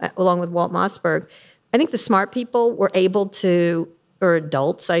 along with Walt Mossberg. I think the smart people were able to, or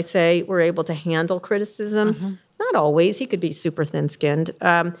adults, I say, were able to handle criticism. Not always. He could be super thin-skinned.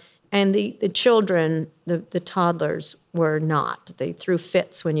 And the children, the toddlers, were not. They threw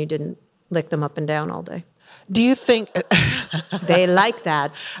fits when you didn't lick them up and down all day. Do you think... They like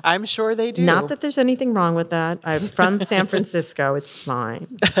that. I'm sure they do. Not that there's anything wrong with that. I'm from San Francisco. It's fine.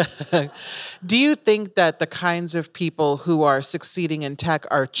 Do you think that the kinds of people who are succeeding in tech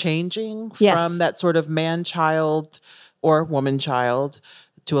are changing from that sort of man-child or woman-child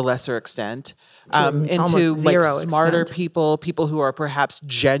to a lesser extent? Into like smarter people who are perhaps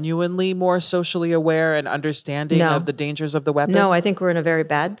genuinely more socially aware and understanding of the dangers of the weapon? No, I think we're in a very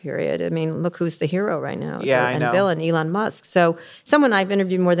bad period. I mean, look who's the hero right now. Yeah, I know. And villain, Elon Musk. So someone I've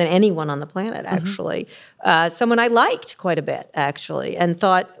interviewed more than anyone on the planet, actually. Someone I liked quite a bit, actually, and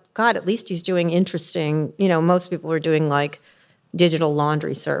thought, God, at least he's doing interesting. Most people are doing like digital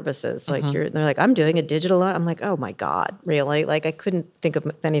laundry services. Like they're like, I'm doing a digital. I'm like, oh my God, really? Like I couldn't think of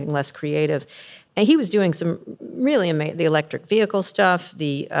anything less creative. And he was doing some really amazing, the electric vehicle stuff,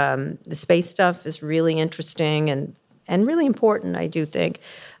 the space stuff is really interesting and really important, I do think.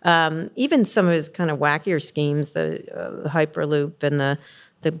 Even some of his kind of wackier schemes, the Hyperloop and the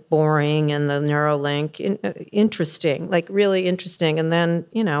boring and the Neuralink, interesting, like really interesting. And then,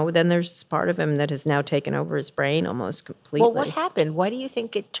 then there's this part of him that has now taken over his brain almost completely. Well, what happened? Why do you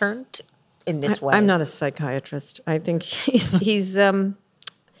think it turned in this way? I'm not a psychiatrist. I think he's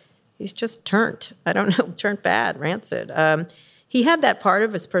just turned. I don't know, turned bad, rancid. He had that part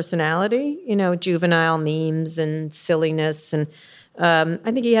of his personality, juvenile memes and silliness. And I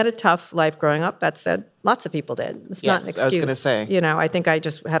think he had a tough life growing up. That said, lots of people did. It's not an excuse. I was going to say. I think I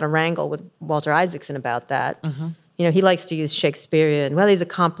just had a wrangle with Walter Isaacson about that. He likes to use Shakespearean. Well, he's a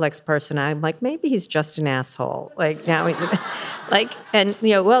complex person. I'm like, maybe he's just an asshole. Like now he's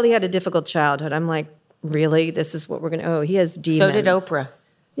well, he had a difficult childhood. I'm like, really? This is what we're going to, he has demons. So did Oprah.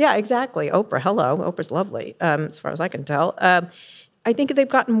 Yeah, exactly. Oprah, hello. Oprah's lovely, as far as I can tell. I think they've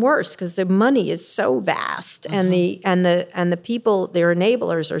gotten worse because the money is so vast, and the people, their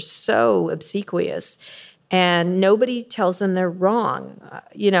enablers, are so obsequious, and nobody tells them they're wrong.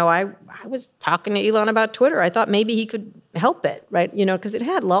 I was talking to Elon about Twitter. I thought maybe he could help it, right? Because it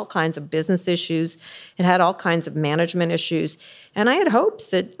had all kinds of business issues, it had all kinds of management issues, and I had hopes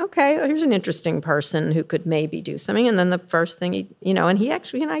that here's an interesting person who could maybe do something. And then the first thing he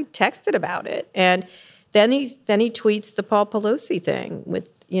actually and I texted about it, and then he tweets the Paul Pelosi thing with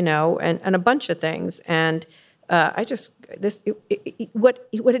and a bunch of things, and what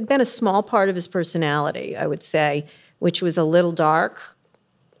had been a small part of his personality, I would say, which was a little dark,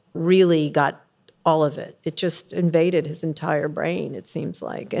 really got all of it. It just invaded his entire brain, it seems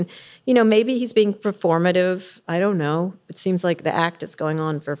like. And, maybe he's being performative. I don't know. It seems like the act is going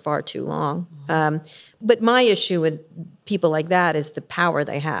on for far too long. But my issue with people like that is the power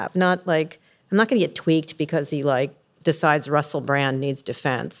they have. Not like, I'm not going to get tweaked because he decides Russell Brand needs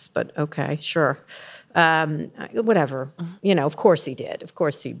defense, but okay, sure. Whatever. Of course he did. Of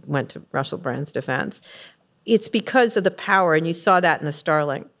course he went to Russell Brand's defense. It's because of the power, and you saw that in the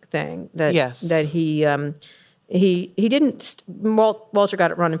Starlink thing. That he didn't. Walter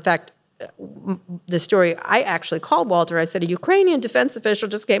got it wrong. In fact, the story, I actually called Walter. I said, a Ukrainian defense official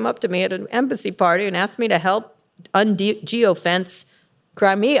just came up to me at an embassy party and asked me to help geofence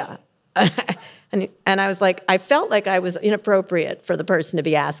Crimea. And I was like, I felt like I was inappropriate for the person to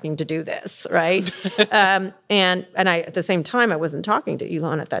be asking to do this, right? And I, at the same time, I wasn't talking to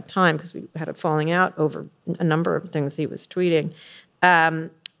Elon at that time because we had a falling out over a number of things he was tweeting.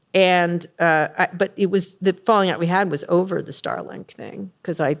 But it was, the falling out we had was over the Starlink thing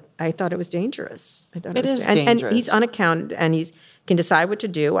because I thought it was dangerous. I thought it was dangerous. And he's unaccounted, and he can decide what to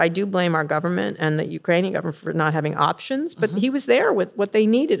do. I do blame our government and the Ukrainian government for not having options, but he was there with what they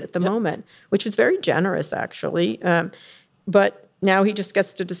needed at the moment, which was very generous, actually. But now he just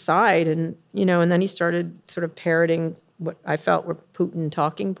gets to decide, and and then he started sort of parroting what I felt were Putin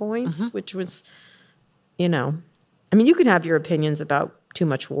talking points, which was, I mean, you can have your opinions about too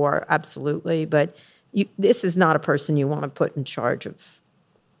much war, absolutely, but this is not a person you want to put in charge of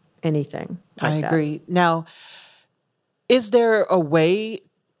anything like I agree. Now, is there a way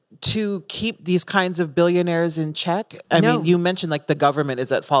to keep these kinds of billionaires in check? I mean, you mentioned the government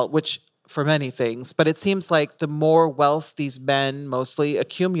is at fault, which for many things, but it seems like the more wealth these men mostly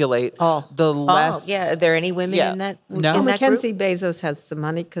accumulate, the less. Are there any women in that? No, in that Mackenzie group? Bezos has some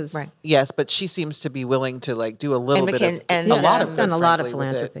money because yes, but she seems to be willing to do a little bit of a lot of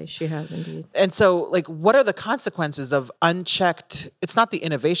philanthropy. She has indeed. And so, what are the consequences of unchecked? It's not the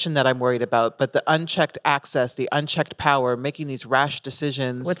innovation that I'm worried about, but the unchecked access, the unchecked power, making these rash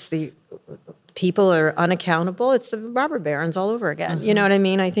decisions. People are unaccountable. It's the robber barons all over again. You know what I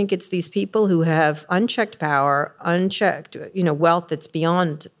mean? I think it's these people who have unchecked power, unchecked, wealth that's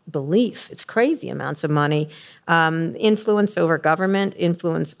beyond belief. It's crazy amounts of money. Influence over government,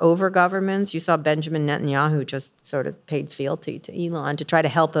 influence over governments. You saw Benjamin Netanyahu just sort of paid fealty to Elon to try to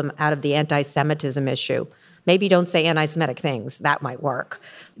help him out of the anti-Semitism issue. Maybe don't say anti-Semitic things. That might work.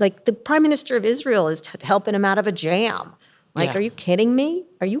 The Prime Minister of Israel is helping him out of a jam. Are you kidding me?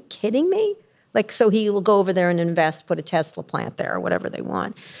 Are you kidding me? So he will go over there and invest, put a Tesla plant there or whatever they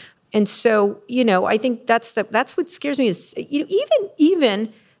want. And so, I think that's what scares me is,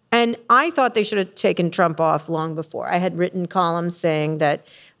 even, and I thought they should have taken Trump off long before. I had written columns saying that,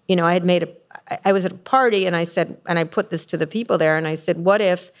 I was at a party and I said, and I put this to the people there, and I said, what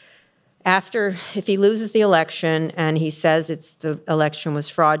if he loses the election and he says the election was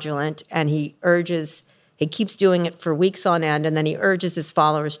fraudulent and he urges He keeps doing it for weeks on end, and then he urges his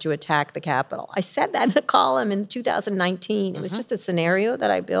followers to attack the Capitol. I said that in a column in 2019. It was just a scenario that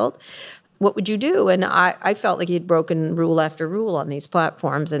I built. What would you do? And I felt like he had broken rule after rule on these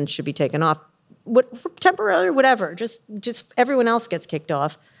platforms and should be taken off. Temporarily or whatever, just everyone else gets kicked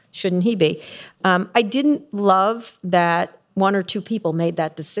off. Shouldn't he be? I didn't love that one or two people made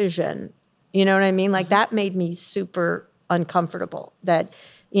that decision. You know what I mean? Like, that made me super uncomfortable. That,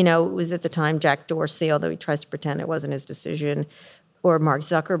 it was at the time Jack Dorsey, although he tries to pretend it wasn't his decision, or Mark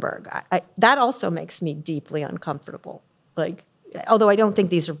Zuckerberg. That also makes me deeply uncomfortable. Like, although I don't think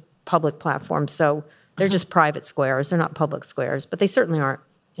these are public platforms, so they're just private squares. They're not public squares, but they certainly aren't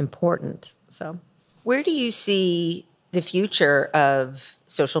important. So, where do you see the future of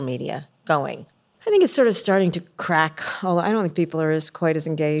social media going? I think it's sort of starting to crack. Although I don't think people are quite as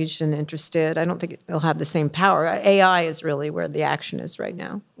engaged and interested. I don't think they'll have the same power. AI is really where the action is right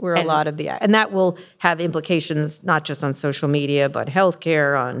now. And that will have implications not just on social media, but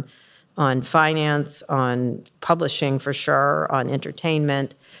healthcare, on finance, on publishing for sure, on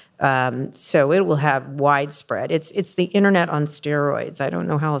entertainment. So it will have widespread. It's the internet on steroids. I don't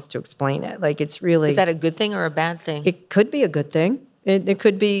know how else to explain it. Like, it's really... Is that a good thing or a bad thing? It could be a good thing. It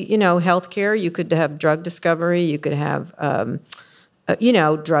could be, healthcare. You could have drug discovery. You could have,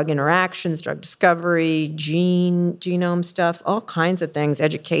 drug interactions, drug discovery, genome stuff, all kinds of things.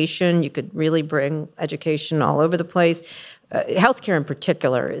 Education. You could really bring education all over the place. Healthcare in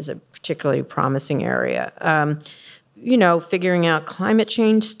particular is a particularly promising area. Figuring out climate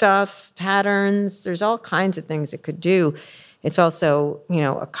change stuff, patterns. There's all kinds of things it could do. It's also,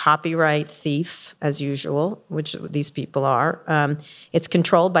 a copyright thief, as usual, which these people are. It's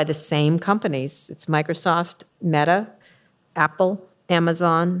controlled by the same companies. It's Microsoft, Meta, Apple,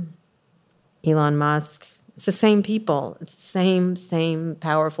 Amazon, Elon Musk. It's the same people. It's the same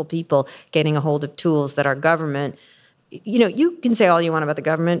powerful people getting a hold of tools that our government... you can say all you want about the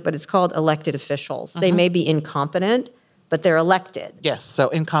government, but it's called elected officials. They may be incompetent, but they're elected. Yes, so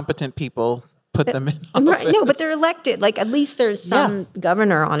incompetent people put them in office. Right, no, but they're elected. Like, at least there's some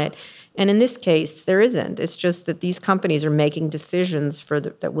governor on it. And in this case, there isn't. It's just that these companies are making decisions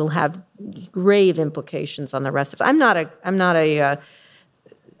that will have grave implications on the rest of us. I'm not a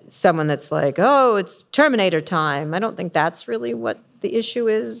someone that's like, oh, it's Terminator time. I don't think that's really what the issue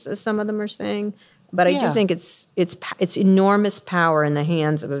is, as some of them are saying. But I do think it's enormous power in the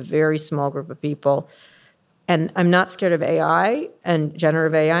hands of a very small group of people. And I'm not scared of AI and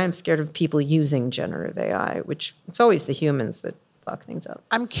generative AI. I'm scared of people using generative AI, which it's always the humans that fuck things up.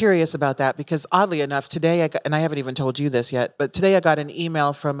 I'm curious about that because oddly enough, today, and I haven't even told you this yet, but today I got an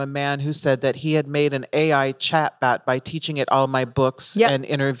email from a man who said that he had made an AI chatbot by teaching it all my books and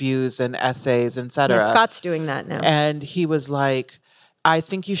interviews and essays, et cetera. Yeah, Scott's doing that now. And he was like, I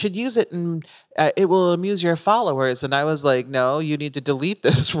think you should use it and it will amuse your followers. And I was like, no, you need to delete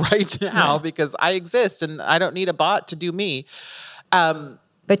this right now because I exist and I don't need a bot to do me.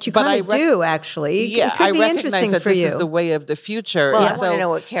 But you kind of do, actually. Yeah, it could I be recognize that this you. is the way of the future. Well, and I want to know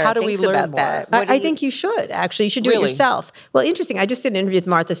what Kara thinks about that. I think you should, actually. You should do it yourself. Well, interesting. I just did an interview with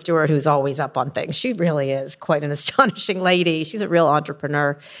Martha Stewart, who's always up on things. She really is quite an astonishing lady. She's a real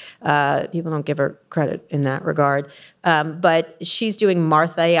entrepreneur. People don't give her credit in that regard. But she's doing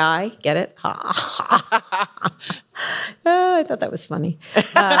Martha AI. Get it? I thought that was funny.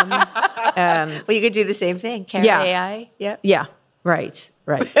 Well, you could do the same thing. Kara AI. Yeah. Yeah. Right.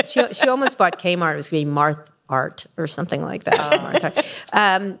 She almost bought Kmart. It was going to be Marth Art or something like that.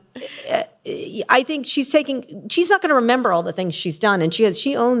 I think she's not going to remember all the things she's done, and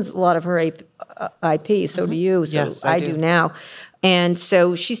she owns a lot of her IP. So do you. So yes, I do now. And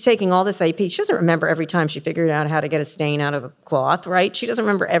so she's taking all this IP. She doesn't remember every time she figured out how to get a stain out of a cloth, right? She doesn't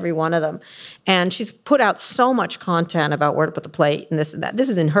remember every one of them. And she's put out so much content about where to put the plate and this and that. This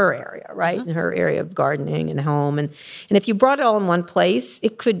is in her area, right? In her area of gardening and home. And if you brought it all in one place,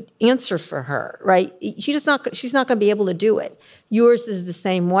 it could answer for her, right? She's not going to be able to do it. Yours is the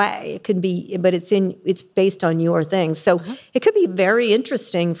same way. It could be, but it's based on your things. So it could be very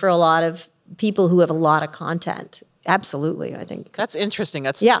interesting for a lot of people who have a lot of content. Absolutely, I think. That's interesting.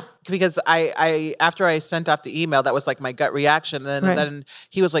 Because I after I sent off the email, that was like my gut reaction. Then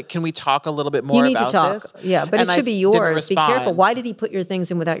he was like, "Can we talk a little bit more about this?" Yeah, but it should be yours. Be careful. Why did he put your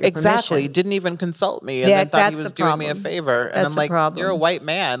things in without your Exactly. permission? Didn't even consult me, and then thought he was doing me a favor. And I'm like, "You're a white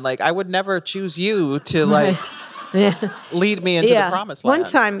man. Like, I would never choose you to like." Lead me into the promised land.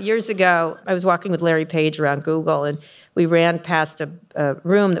 One time, years ago, I was walking with Larry Page around Google, and we ran past a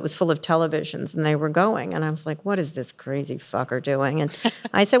room that was full of televisions, and they were going. And I was like, what is this crazy fucker doing? And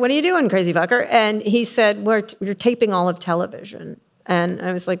I said, what are you doing, crazy fucker? And he said, we're taping all of television. And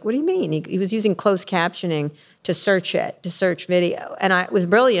I was like, what do you mean? He was using closed captioning to search video. And it was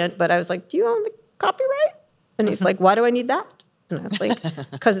brilliant, but I was like, do you own the copyright? And he's like, why do I need that? And I was like,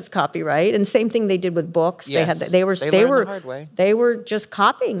 because it's copyright. And same thing they did with books. Yes. They were the hard way. They were just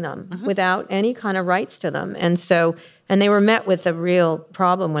copying them without any kind of rights to them. And they were met with a real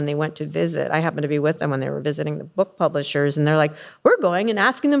problem when they went to visit. I happened to be with them when they were visiting the book publishers, and they're like, we're going and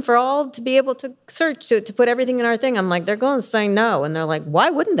asking them for all to be able to search, to put everything in our thing. I'm like, they're going to say no. And they're like, why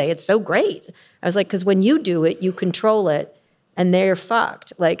wouldn't they? It's so great. I was like, because when you do it, you control it, and they're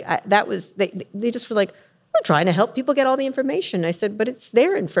fucked. Like, they just were like, we're trying to help people get all the information. I said, but it's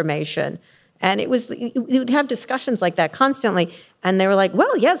their information. And you would have discussions like that constantly. And they were like,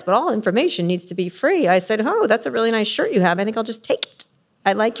 well, yes, but all information needs to be free. I said, oh, that's a really nice shirt you have. I think I'll just take it.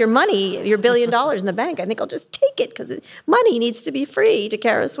 I like your money, your $1 billion in the bank. I think I'll just take it because money needs to be free to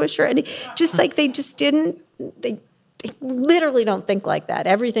Kara Swisher. And they literally don't think like that.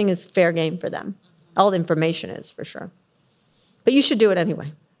 Everything is fair game for them. All the information is, for sure. But you should do it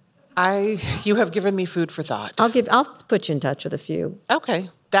anyway. You have given me food for thought. I'll put you in touch with a few.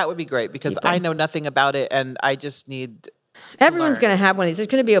 Okay. That would be great because I know nothing about it and I just need Everyone's going to have one of these. There's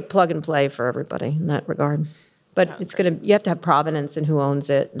going to be a plug and play for everybody in that regard. But you have to have provenance and who owns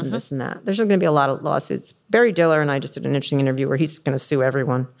it and this and that. There's going to be a lot of lawsuits. Barry Diller and I just did an interesting interview where he's going to sue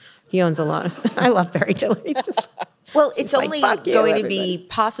everyone. He owns a lot. I love Barry Diller. He's just well, it's like, only "Fuck you, going to everybody." be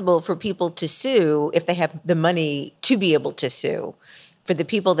possible for people to sue if they have the money to be able to sue. For the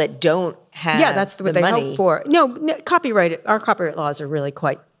people that don't have that's what the they money. hope for. No, our copyright laws are really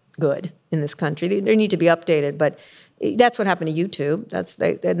quite good in this country. They need to be updated, but that's what happened to YouTube.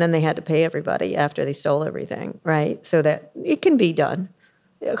 And then they had to pay everybody after they stole everything, right? So that it can be done.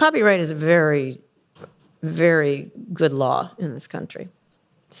 Copyright is a very, very good law in this country.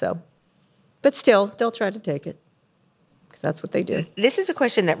 So, but still, they'll try to take it because that's what they do. This is a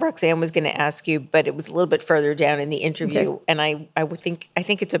question that Roxanne was going to ask you, but it was a little bit further down in the interview, and I think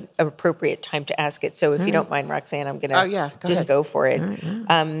it's an appropriate time to ask it. So if you don't mind, Roxanne, I'm going to just go for it.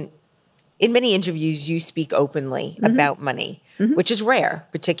 In many interviews, you speak openly about money, which is rare,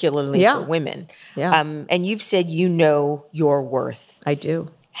 particularly for women. Yeah. And you've said you know your worth. I do.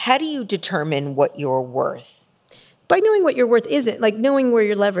 How do you determine what you're worth? By knowing what your worth isn't, like knowing where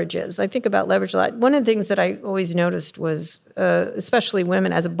your leverage is. I think about leverage a lot. One of the things that I always noticed was, especially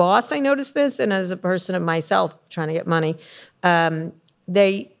women, as a boss, I noticed this, and as a person of myself trying to get money,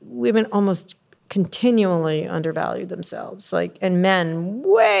 women almost continually undervalued themselves, and men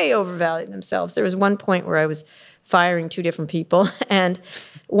way overvalued themselves. There was one point where I was firing 2 different people, and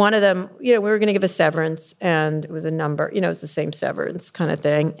one of them, we were going to give a severance, and it was a number, it's the same severance kind of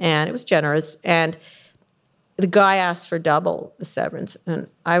thing, and it was generous, and the guy asked for double the severance, and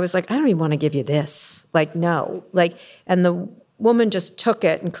I was like, I don't even want to give you this. No. And the woman just took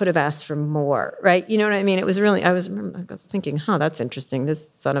it and could have asked for more, right? You know what I mean? It was really, I was thinking, that's interesting. This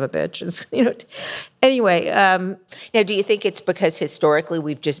son of a bitch is, Anyway. Now, do you think it's because historically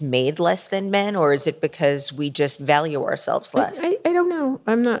we've just made less than men, or is it because we just value ourselves less? I don't know.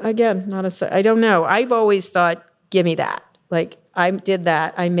 I'm not, again, I don't know. I've always thought, give me that. I did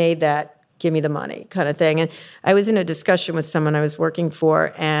that. I made that. Give me the money kind of thing. And I was in a discussion with someone I was working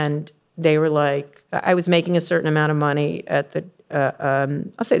for, and they were like, I was making a certain amount of money at the,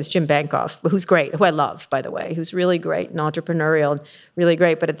 I'll say it's Jim Bankoff, who's great, who I love, by the way, who's really great and entrepreneurial, and really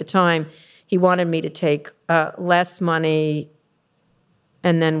great. But at the time, he wanted me to take less money,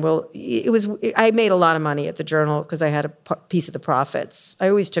 and then I made a lot of money at the Journal because I had a piece of the profits. I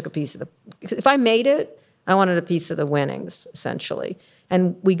always took a piece of if I made it, I wanted a piece of the winnings, essentially.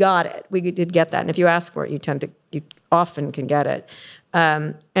 And we got it. We did get that. And if you ask for it, you often can get it.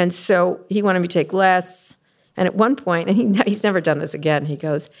 And so he wanted me to take less. And at one point, and he's never done this again, he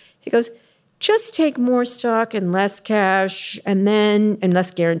goes, just take more stock and less cash, and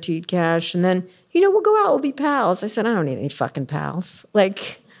less guaranteed cash. And then, we'll go out, we'll be pals. I said, I don't need any fucking pals.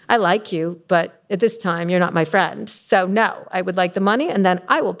 I like you, but at this time, you're not my friend. So no, I would like the money, and then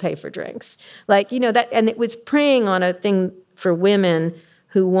I will pay for drinks. That, and it was preying on a thing for women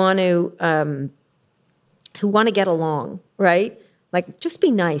who want to get along, right? Just be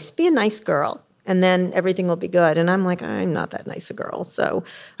nice, be a nice girl, and then everything will be good. And I'm like, I'm not that nice a girl, so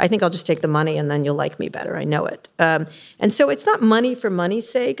I think I'll just take the money, and then you'll like me better. I know it. And so it's not money for money's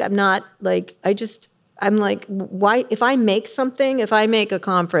sake. I'm not I'm like, why? If I make something, if I make a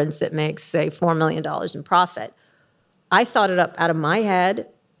conference that makes, say, $4 million in profit, I thought it up out of my head.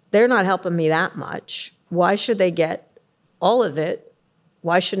 They're not helping me that much. Why should they get all of it?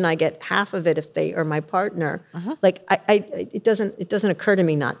 Why shouldn't I get half of it if they are my partner? It doesn't occur to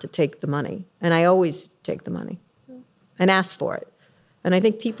me not to take the money, and I always take the money and ask for it. And I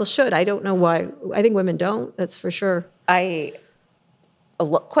think people should. I don't know why. I think women don't. That's for sure. Quite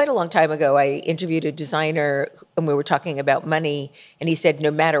a long time ago, I interviewed a designer and we were talking about money, and he said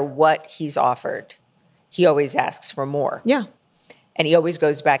no matter what he's offered, he always asks for more. Yeah. And he always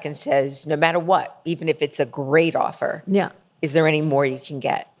goes back and says, no matter what, even if it's a great offer, is there any more you can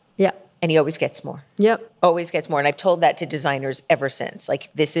get? Yeah. And he always gets more. Yep. Always gets more. And I've told that to designers ever since. Like,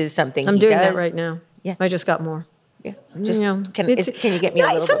 this is something I'm he doing does. that right now. Yeah. I just got more. Yeah. Just, can you get me a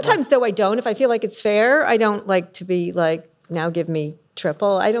little bit more? Sometimes, though, I don't. If I feel like it's fair, I don't like to be like, now give me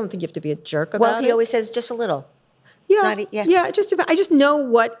triple. I don't think you have to be a jerk about it. Well, he always says just a little. Yeah, I just know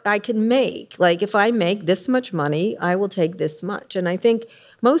what I can make. Like, if I make this much money, I will take this much. And I think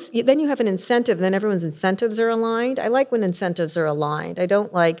then you have an incentive, then everyone's incentives are aligned. I like when incentives are aligned. I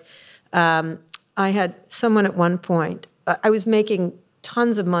don't like, I had someone at one point, I was making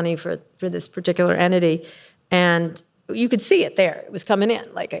tons of money for this particular entity, and you could see it there. It was coming in.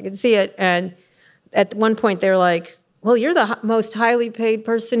 Like, I could see it. And at one point, they're like, well, you're the most highly paid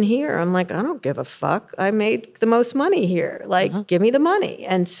person here. I'm like, I don't give a fuck. I made the most money here. Like, give me the money.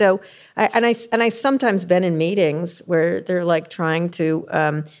 And so, I sometimes been in meetings where they're like trying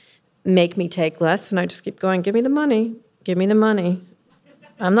to make me take less, and I just keep going, give me the money. Give me the money.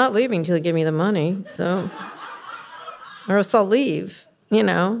 I'm not leaving till you give me the money. So, or else I'll leave, and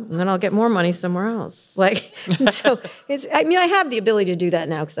then I'll get more money somewhere else. Like, so I have the ability to do that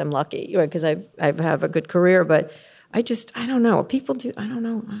now because I'm lucky, because I have a good career, but I don't know. People do, I don't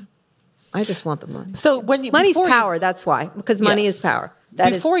know. I just want the money. So money's power, that's why. Because money is power.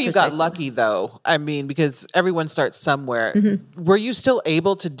 Before you got lucky, though, because everyone starts somewhere, were you still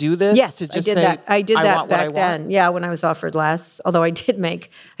able to do this? Yes, to just I did that. I did that back then. Want? Yeah, when I was offered less. Although I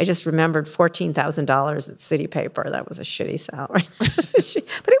just remembered $14,000 at City Paper. That was a shitty salary.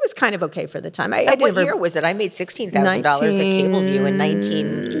 But it was kind of okay for the time. What year was it? I made $16,000 at Cableview in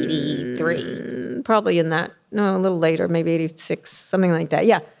 1983. Probably in that, no, a little later, maybe 86, something like that.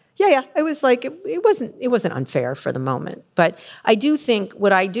 Yeah. Yeah. It was like, it wasn't unfair for the moment. But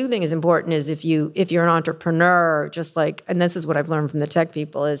what I do think is important is if you're an entrepreneur, just like, and this is what I've learned from the tech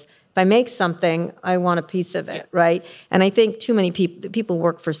people, is if I make something, I want a piece of it, right? And I think too many people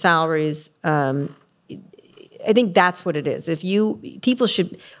work for salaries. I think that's what it is.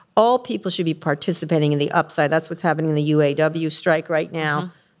 All people should be participating in the upside. That's what's happening in the UAW strike right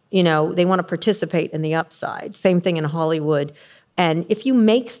now. They want to participate in the upside. Same thing in Hollywood. And if you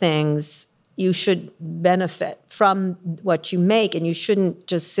make things, you should benefit from what you make, and you shouldn't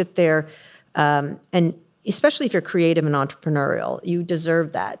just sit there. And especially if you're creative and entrepreneurial, you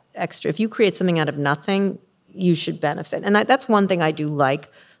deserve that extra. If you create something out of nothing, you should benefit. And that's one thing I do love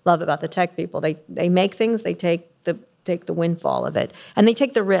about the tech people. They make things, they take the windfall of it, and they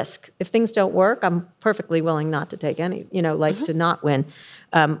take the risk. If things don't work, I'm perfectly willing not to take any, to not win.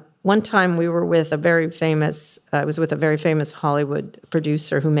 One time we were with I was with a very famous Hollywood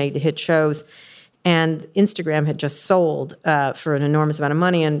producer who made hit shows, and Instagram had just sold for an enormous amount of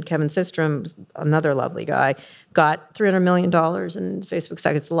money, and Kevin Systrom, another lovely guy, got $300 million, and Facebook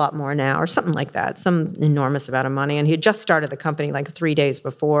stock, it's a lot more now, or something like that, some enormous amount of money, and he had just started the company like 3 days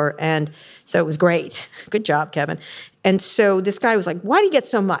before, and so it was great. Good job, Kevin. And so this guy was like, why do you get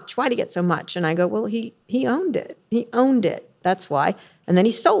so much? Why do you get so much? And I go, well, he owned it. He owned it. That's why. And then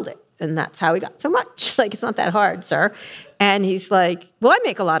he sold it. And that's how he got so much. Like, it's not that hard, sir. And he's like, well, I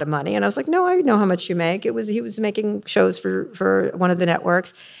make a lot of money. And I was like, no, I know how much you make. He was making shows for one of the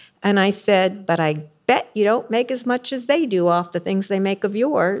networks. And I said, but I bet you don't make as much as they do off the things they make of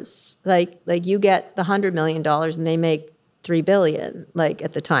yours. Like you get the $100 million and they make $3 billion, like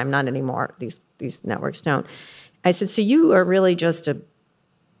at the time, not anymore. These networks don't. I said, so you are really just a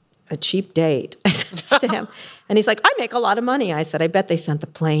cheap date. I said this to him. And he's like, I make a lot of money. I said, I bet they sent the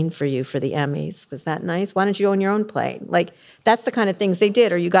plane for you for the Emmys. Was that nice? Why don't you own your own plane? Like, that's the kind of things they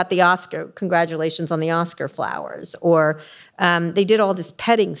did. Or you got the Oscar. Congratulations on the Oscar flowers. Or they did all this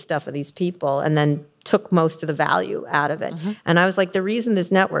petting stuff of these people and then took most of the value out of it. And I was like, the reason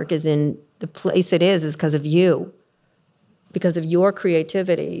this network is in the place it is because of you. Because of your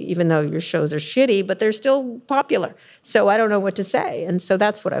creativity, even though your shows are shitty, but they're still popular. So I don't know what to say. And so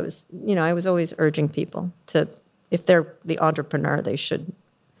that's what I was always urging people to, if they're the entrepreneur, they should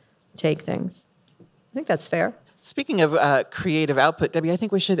take things. I think that's fair. Speaking of creative output, Debbie, I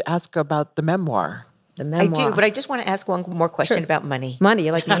think we should ask about the memoir. The memoir. I do, but I just want to ask one more question about money. Money,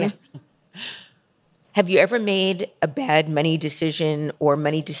 you like money? Have you ever made a bad money decision or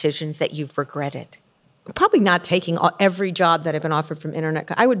money decisions that you've regretted? probably not taking every job that I've been offered from internet.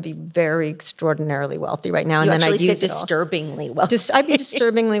 I would be very extraordinarily wealthy right now, and You then I'd actually use said it all. disturbingly wealthy. I'd be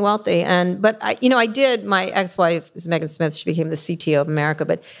disturbingly wealthy, but I did. My ex-wife is Megan Smith. She became the CTO of America,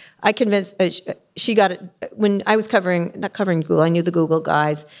 but I convinced she got it when I was not covering Google. I knew the Google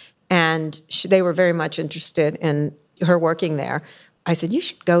guys, and they were very much interested in her working there. I said, you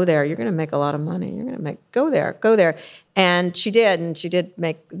should go there. You're going to make a lot of money. Go there. And she did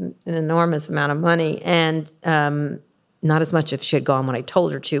make an enormous amount of money, and not as much if she had gone when I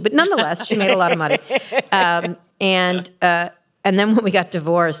told her to, but nonetheless, she made a lot of money. And then when we got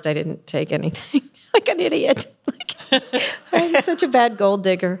divorced, I didn't take anything, like an idiot. I was such a bad gold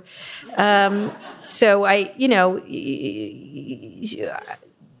digger. So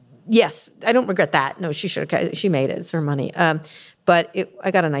yes, I don't regret that. No, she should have. She made it. It's her money. But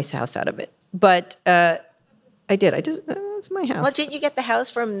I got a nice house out of it. But I did. It was my house. Well, didn't you get the house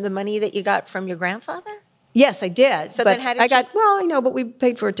from the money that you got from your grandfather? Yes, I did. So then how did Well, I know, but we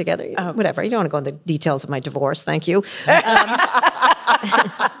paid for it together. Whatever. You don't want to go into the details of my divorce. Thank you.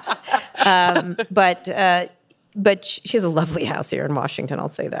 But she has a lovely house here in Washington. I'll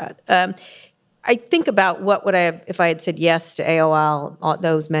say that. I think about what would I have if I had said yes to AOL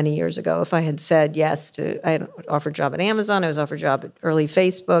those many years ago. If I had said yes I had offered a job at Amazon. I was offered a job at early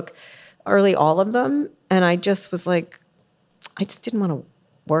Facebook, early all of them, and I just was like, I just didn't want to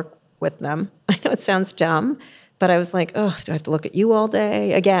work with them. I know it sounds dumb, but I was like, oh, do I have to look at you all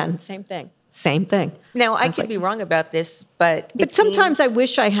day? Again, same thing. Now, I could be wrong about this, but sometimes I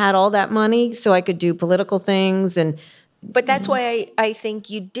wish I had all that money so I could do political things But that's why I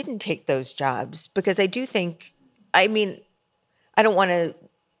think you didn't take those jobs, because I do think, I don't want to.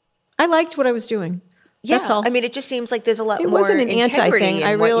 I liked what I was doing. Yeah, that's all. it just seems like there's a lot it more wasn't an integrity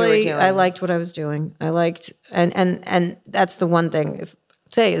anti-thing. in what you were doing. I liked what I was doing. I liked, and that's the one thing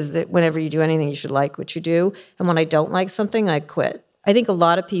is that whenever you do anything, you should like what you do. And when I don't like something, I quit. I think a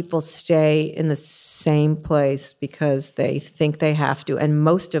lot of people stay in the same place because they think they have to. And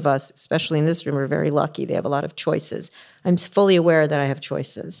most of us, especially in this room, are very lucky. They have a lot of choices. I'm fully aware that I have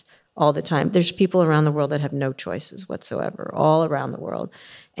choices all the time. There's people around the world that have no choices whatsoever, all around the world.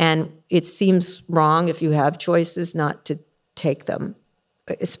 And it seems wrong if you have choices not to take them,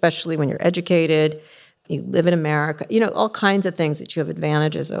 especially when you're educated, you live in America, all kinds of things that you have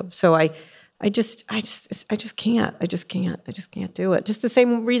advantages of. So I just can't do it. Just the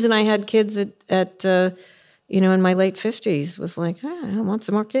same reason I had kids at in my late 50s was like, I want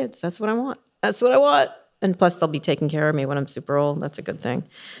some more kids. That's what I want. And plus they'll be taking care of me when I'm super old. That's a good thing.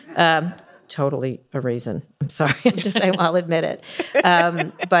 Totally a reason. I'm sorry. I'll admit it.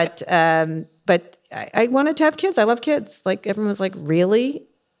 But I wanted to have kids. I love kids. Like everyone was like, really?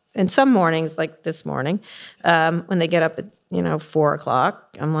 And some mornings, like this morning, when they get up at 4:00,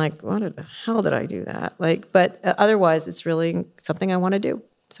 I'm like, what the hell did I do that? But otherwise, it's really something I want to do,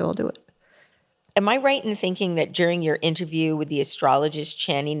 so I'll do it. Am I right in thinking that during your interview with the astrologist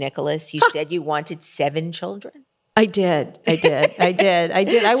Chani Nicholas, you said you wanted 7 children? I did. I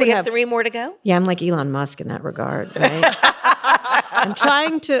So you have 3 more to go? Yeah, I'm like Elon Musk in that regard, right? I'm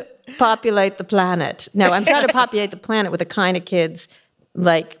trying to populate the planet. No, I'm trying to populate the planet with the kind of kids.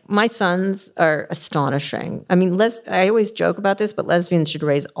 Like, my sons are astonishing. I always joke about this, but lesbians should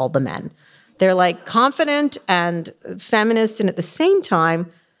raise all the men. They're like confident and feminist, and at the same time,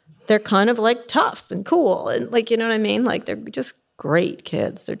 they're kind of like tough and cool. And like, you know what I mean? Like, they're just great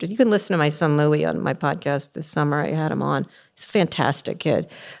kids. You can listen to my son Louis on my podcast this summer. I had him on. He's a fantastic kid.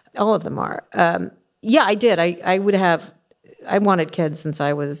 All of them are. Yeah, I did. I wanted kids since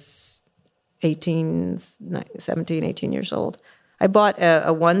I was 17, 18 years old. I bought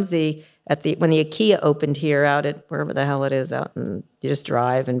a onesie when the IKEA opened here out at wherever the hell it is out, and you just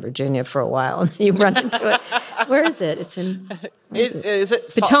drive in Virginia for a while and then you run into it. Where is it? It's in is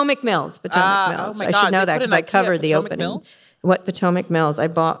it Potomac Mills. Potomac Mills. Oh my I God, should know they that put because an I IKEA covered at the Potomac opening. Mills? What Potomac Mills? I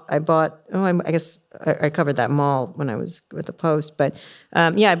guess I covered that mall when I was with the Post. But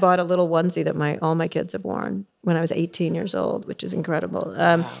I bought a little onesie that all my kids have worn when I was 18 years old, which is incredible.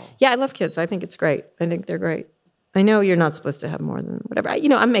 Wow. Yeah, I love kids. I think it's great. I think they're great. I know you're not supposed to have more than whatever.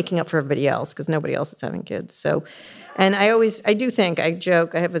 I'm making up for everybody else because nobody else is having kids. So, and I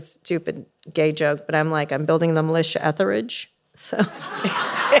joke, I have a stupid gay joke, but I'm like, I'm building the militia Etheridge. So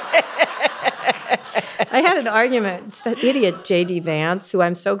I had an argument. It's that idiot J.D. Vance, who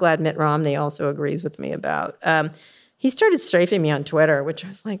I'm so glad Mitt Romney also agrees with me about. He started strafing me on Twitter, which I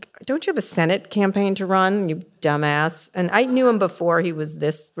was like, don't you have a Senate campaign to run, you dumbass? And I knew him before he was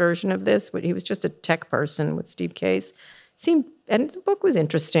this version of this. He was just a tech person with Steve Case. And his book was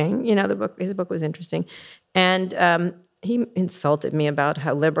interesting. His book was interesting. And he insulted me about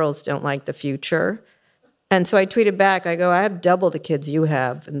how liberals don't like the future. And so I tweeted back, I go, I have double the kids you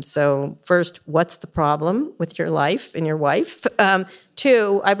have. And so first, what's the problem with your life and your wife?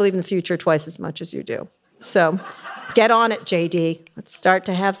 2, I believe in the future twice as much as you do. So get on it, JD. Let's start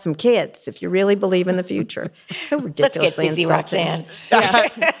to have some kids if you really believe in the future. It's so ridiculously Let's get busy, insulting.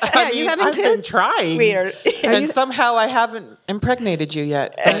 Roxanne. I mean, you having I've been kids? trying. We are. And somehow I haven't impregnated you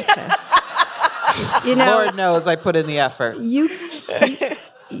yet. But You know, Lord knows I put in the effort.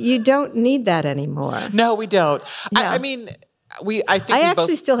 you don't need that anymore. No, we don't. No. I think I we actually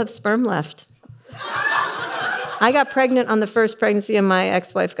both... still have sperm left. I got pregnant on the first pregnancy, and my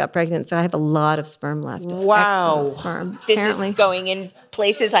ex-wife got pregnant, so I have a lot of sperm left. It's Wow. excellent sperm. This Apparently. is going in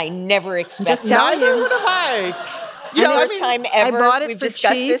places I never expected. Just telling Neither you. would have I. You know, first time ever bought it we've for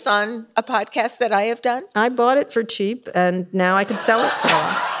discussed cheap. this on a podcast that I have done. I bought it for cheap, and now I can sell it for a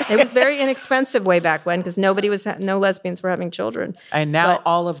lot. It was very inexpensive way back when because no lesbians were having children. And now But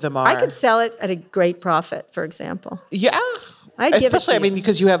all of them are. I could sell it at a great profit, for example. Yeah. I'd give it Especially, to you.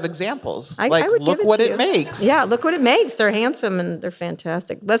 because you have examples. I would look give it what to it you. makes. Yeah, look what it makes. They're handsome and they're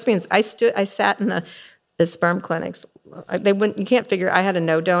fantastic. Lesbians, I sat in the sperm clinics. You can't figure, I had a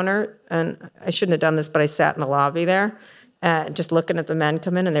no donor, and I shouldn't have done this, but I sat in the lobby there, just looking at the men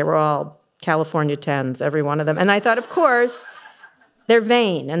come in, and they were all California 10s, every one of them. And I thought, of course, they're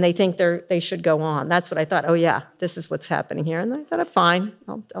vain, and they think they should go on. That's what I thought. Oh, yeah, this is what's happening here. And I thought, fine,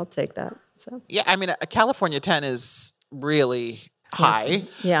 I'll take that. So Yeah, I mean, a California 10 is really high.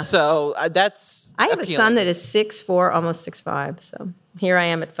 Yeah. So that's I have appealing. a son that is 6'4", almost 6'5", so here I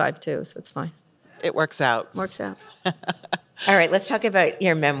am at 5'2", so it's fine. It works out. Works out. All right, let's talk about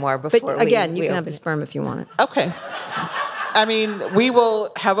your memoir But before again, you we can have open the it. sperm if you want it. Okay. I mean, we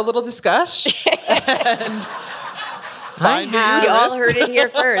will have a little discussion and find have- You a all uterus. heard it here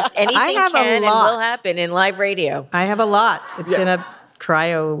first. Anything have a can and lot. will happen in live radio. I have a lot. It's in a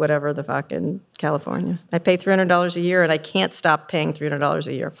cryo, whatever the fuck, in California. I pay $300 a year, and I can't stop paying $300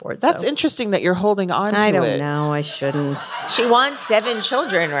 a year for it. That's so. interesting that you're holding on to I don't it. know. I shouldn't. She wants 7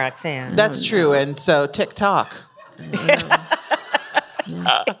 children, Roxanne. That's true. And so TikTok.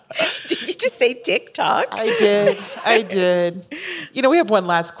 Did you just say TikTok? I did. You know, we have one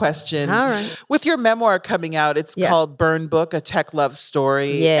last question. All right. With your memoir coming out, it's Yeah. called Burn Book, A Tech Love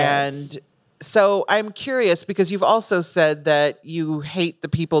Story. Yes. And so I'm curious because you've also said that you hate the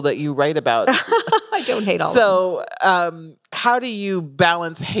people that you write about. I don't hate all of them. So how do you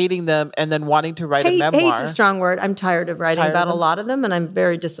balance hating them and then wanting to write a memoir? Hate's a strong word. I'm tired of writing Tired about of a them? lot of them, and I'm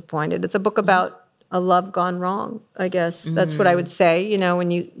very disappointed. It's a book about a love gone wrong, I guess. That's what I would say. You know,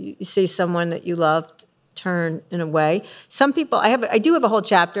 when you see someone that you loved turn in a way. Some people, I do have a whole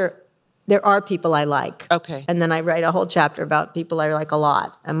chapter. There are people I like. Okay. And then I write a whole chapter about people I like a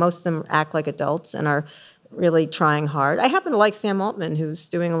lot. And most of them act like adults and are really trying hard. I happen to like Sam Altman, who's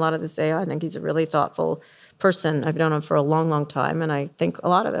doing a lot of this AI. I think he's a really thoughtful person. I've known him for a long, long time, and I think a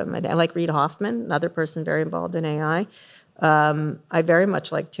lot of him. I like Reid Hoffman, another person very involved in AI. I very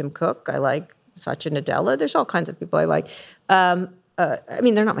much like Tim Cook. I like Satya Nadella. There's all kinds of people I like. I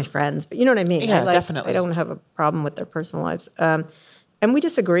mean, they're not my friends, but you know what I mean? Yeah, I definitely. I don't have a problem with their personal lives. And we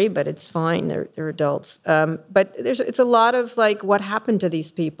disagree, but it's fine. They're adults. But it's a lot of like what happened to these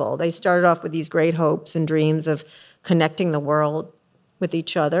people. They started off with these great hopes and dreams of connecting the world with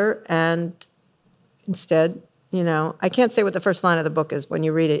each other, and instead, you know, I can't say what the first line of the book is. When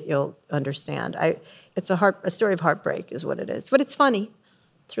you read it, you'll understand. It's a story of heartbreak, is what it is. But it's funny.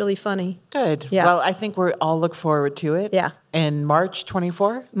 It's really funny. Good. Yeah. Well, I think we all look forward to it. Yeah. In March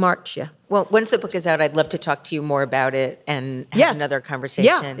 24? March, yeah. Well, once the book is out, I'd love to talk to you more about it and have Yes. another conversation.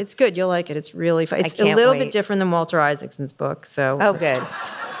 Yeah, it's good. You'll like it. It's really fun. It's a can't little wait. bit different than Walter Isaacson's book. So Oh, good.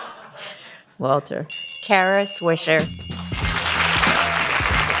 Walter. Kara Swisher.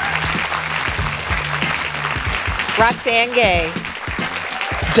 Roxanne Gay.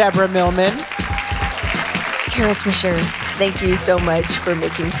 Deborah Millman. Kara Swisher, thank you so much for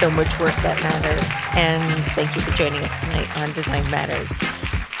making so much work that matters. And thank you for joining us tonight on Design Matters.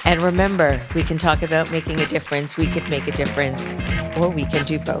 And remember, we can talk about making a difference, we could make a difference, or we can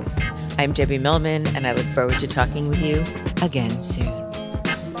do both. I'm Debbie Millman, and I look forward to talking with you again soon.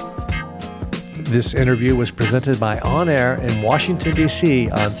 This interview was presented by On Air in Washington, D.C.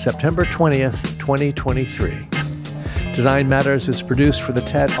 on September 20th, 2023. Design Matters is produced for the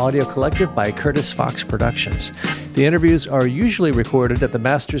TED Audio Collective by Curtis Fox Productions. The interviews are usually recorded at the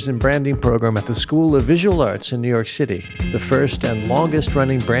Masters in Branding program at the School of Visual Arts in New York City, the first and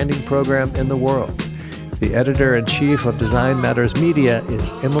longest-running branding program in the world. The editor-in-chief of Design Matters Media is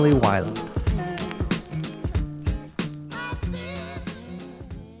Emily Weiland.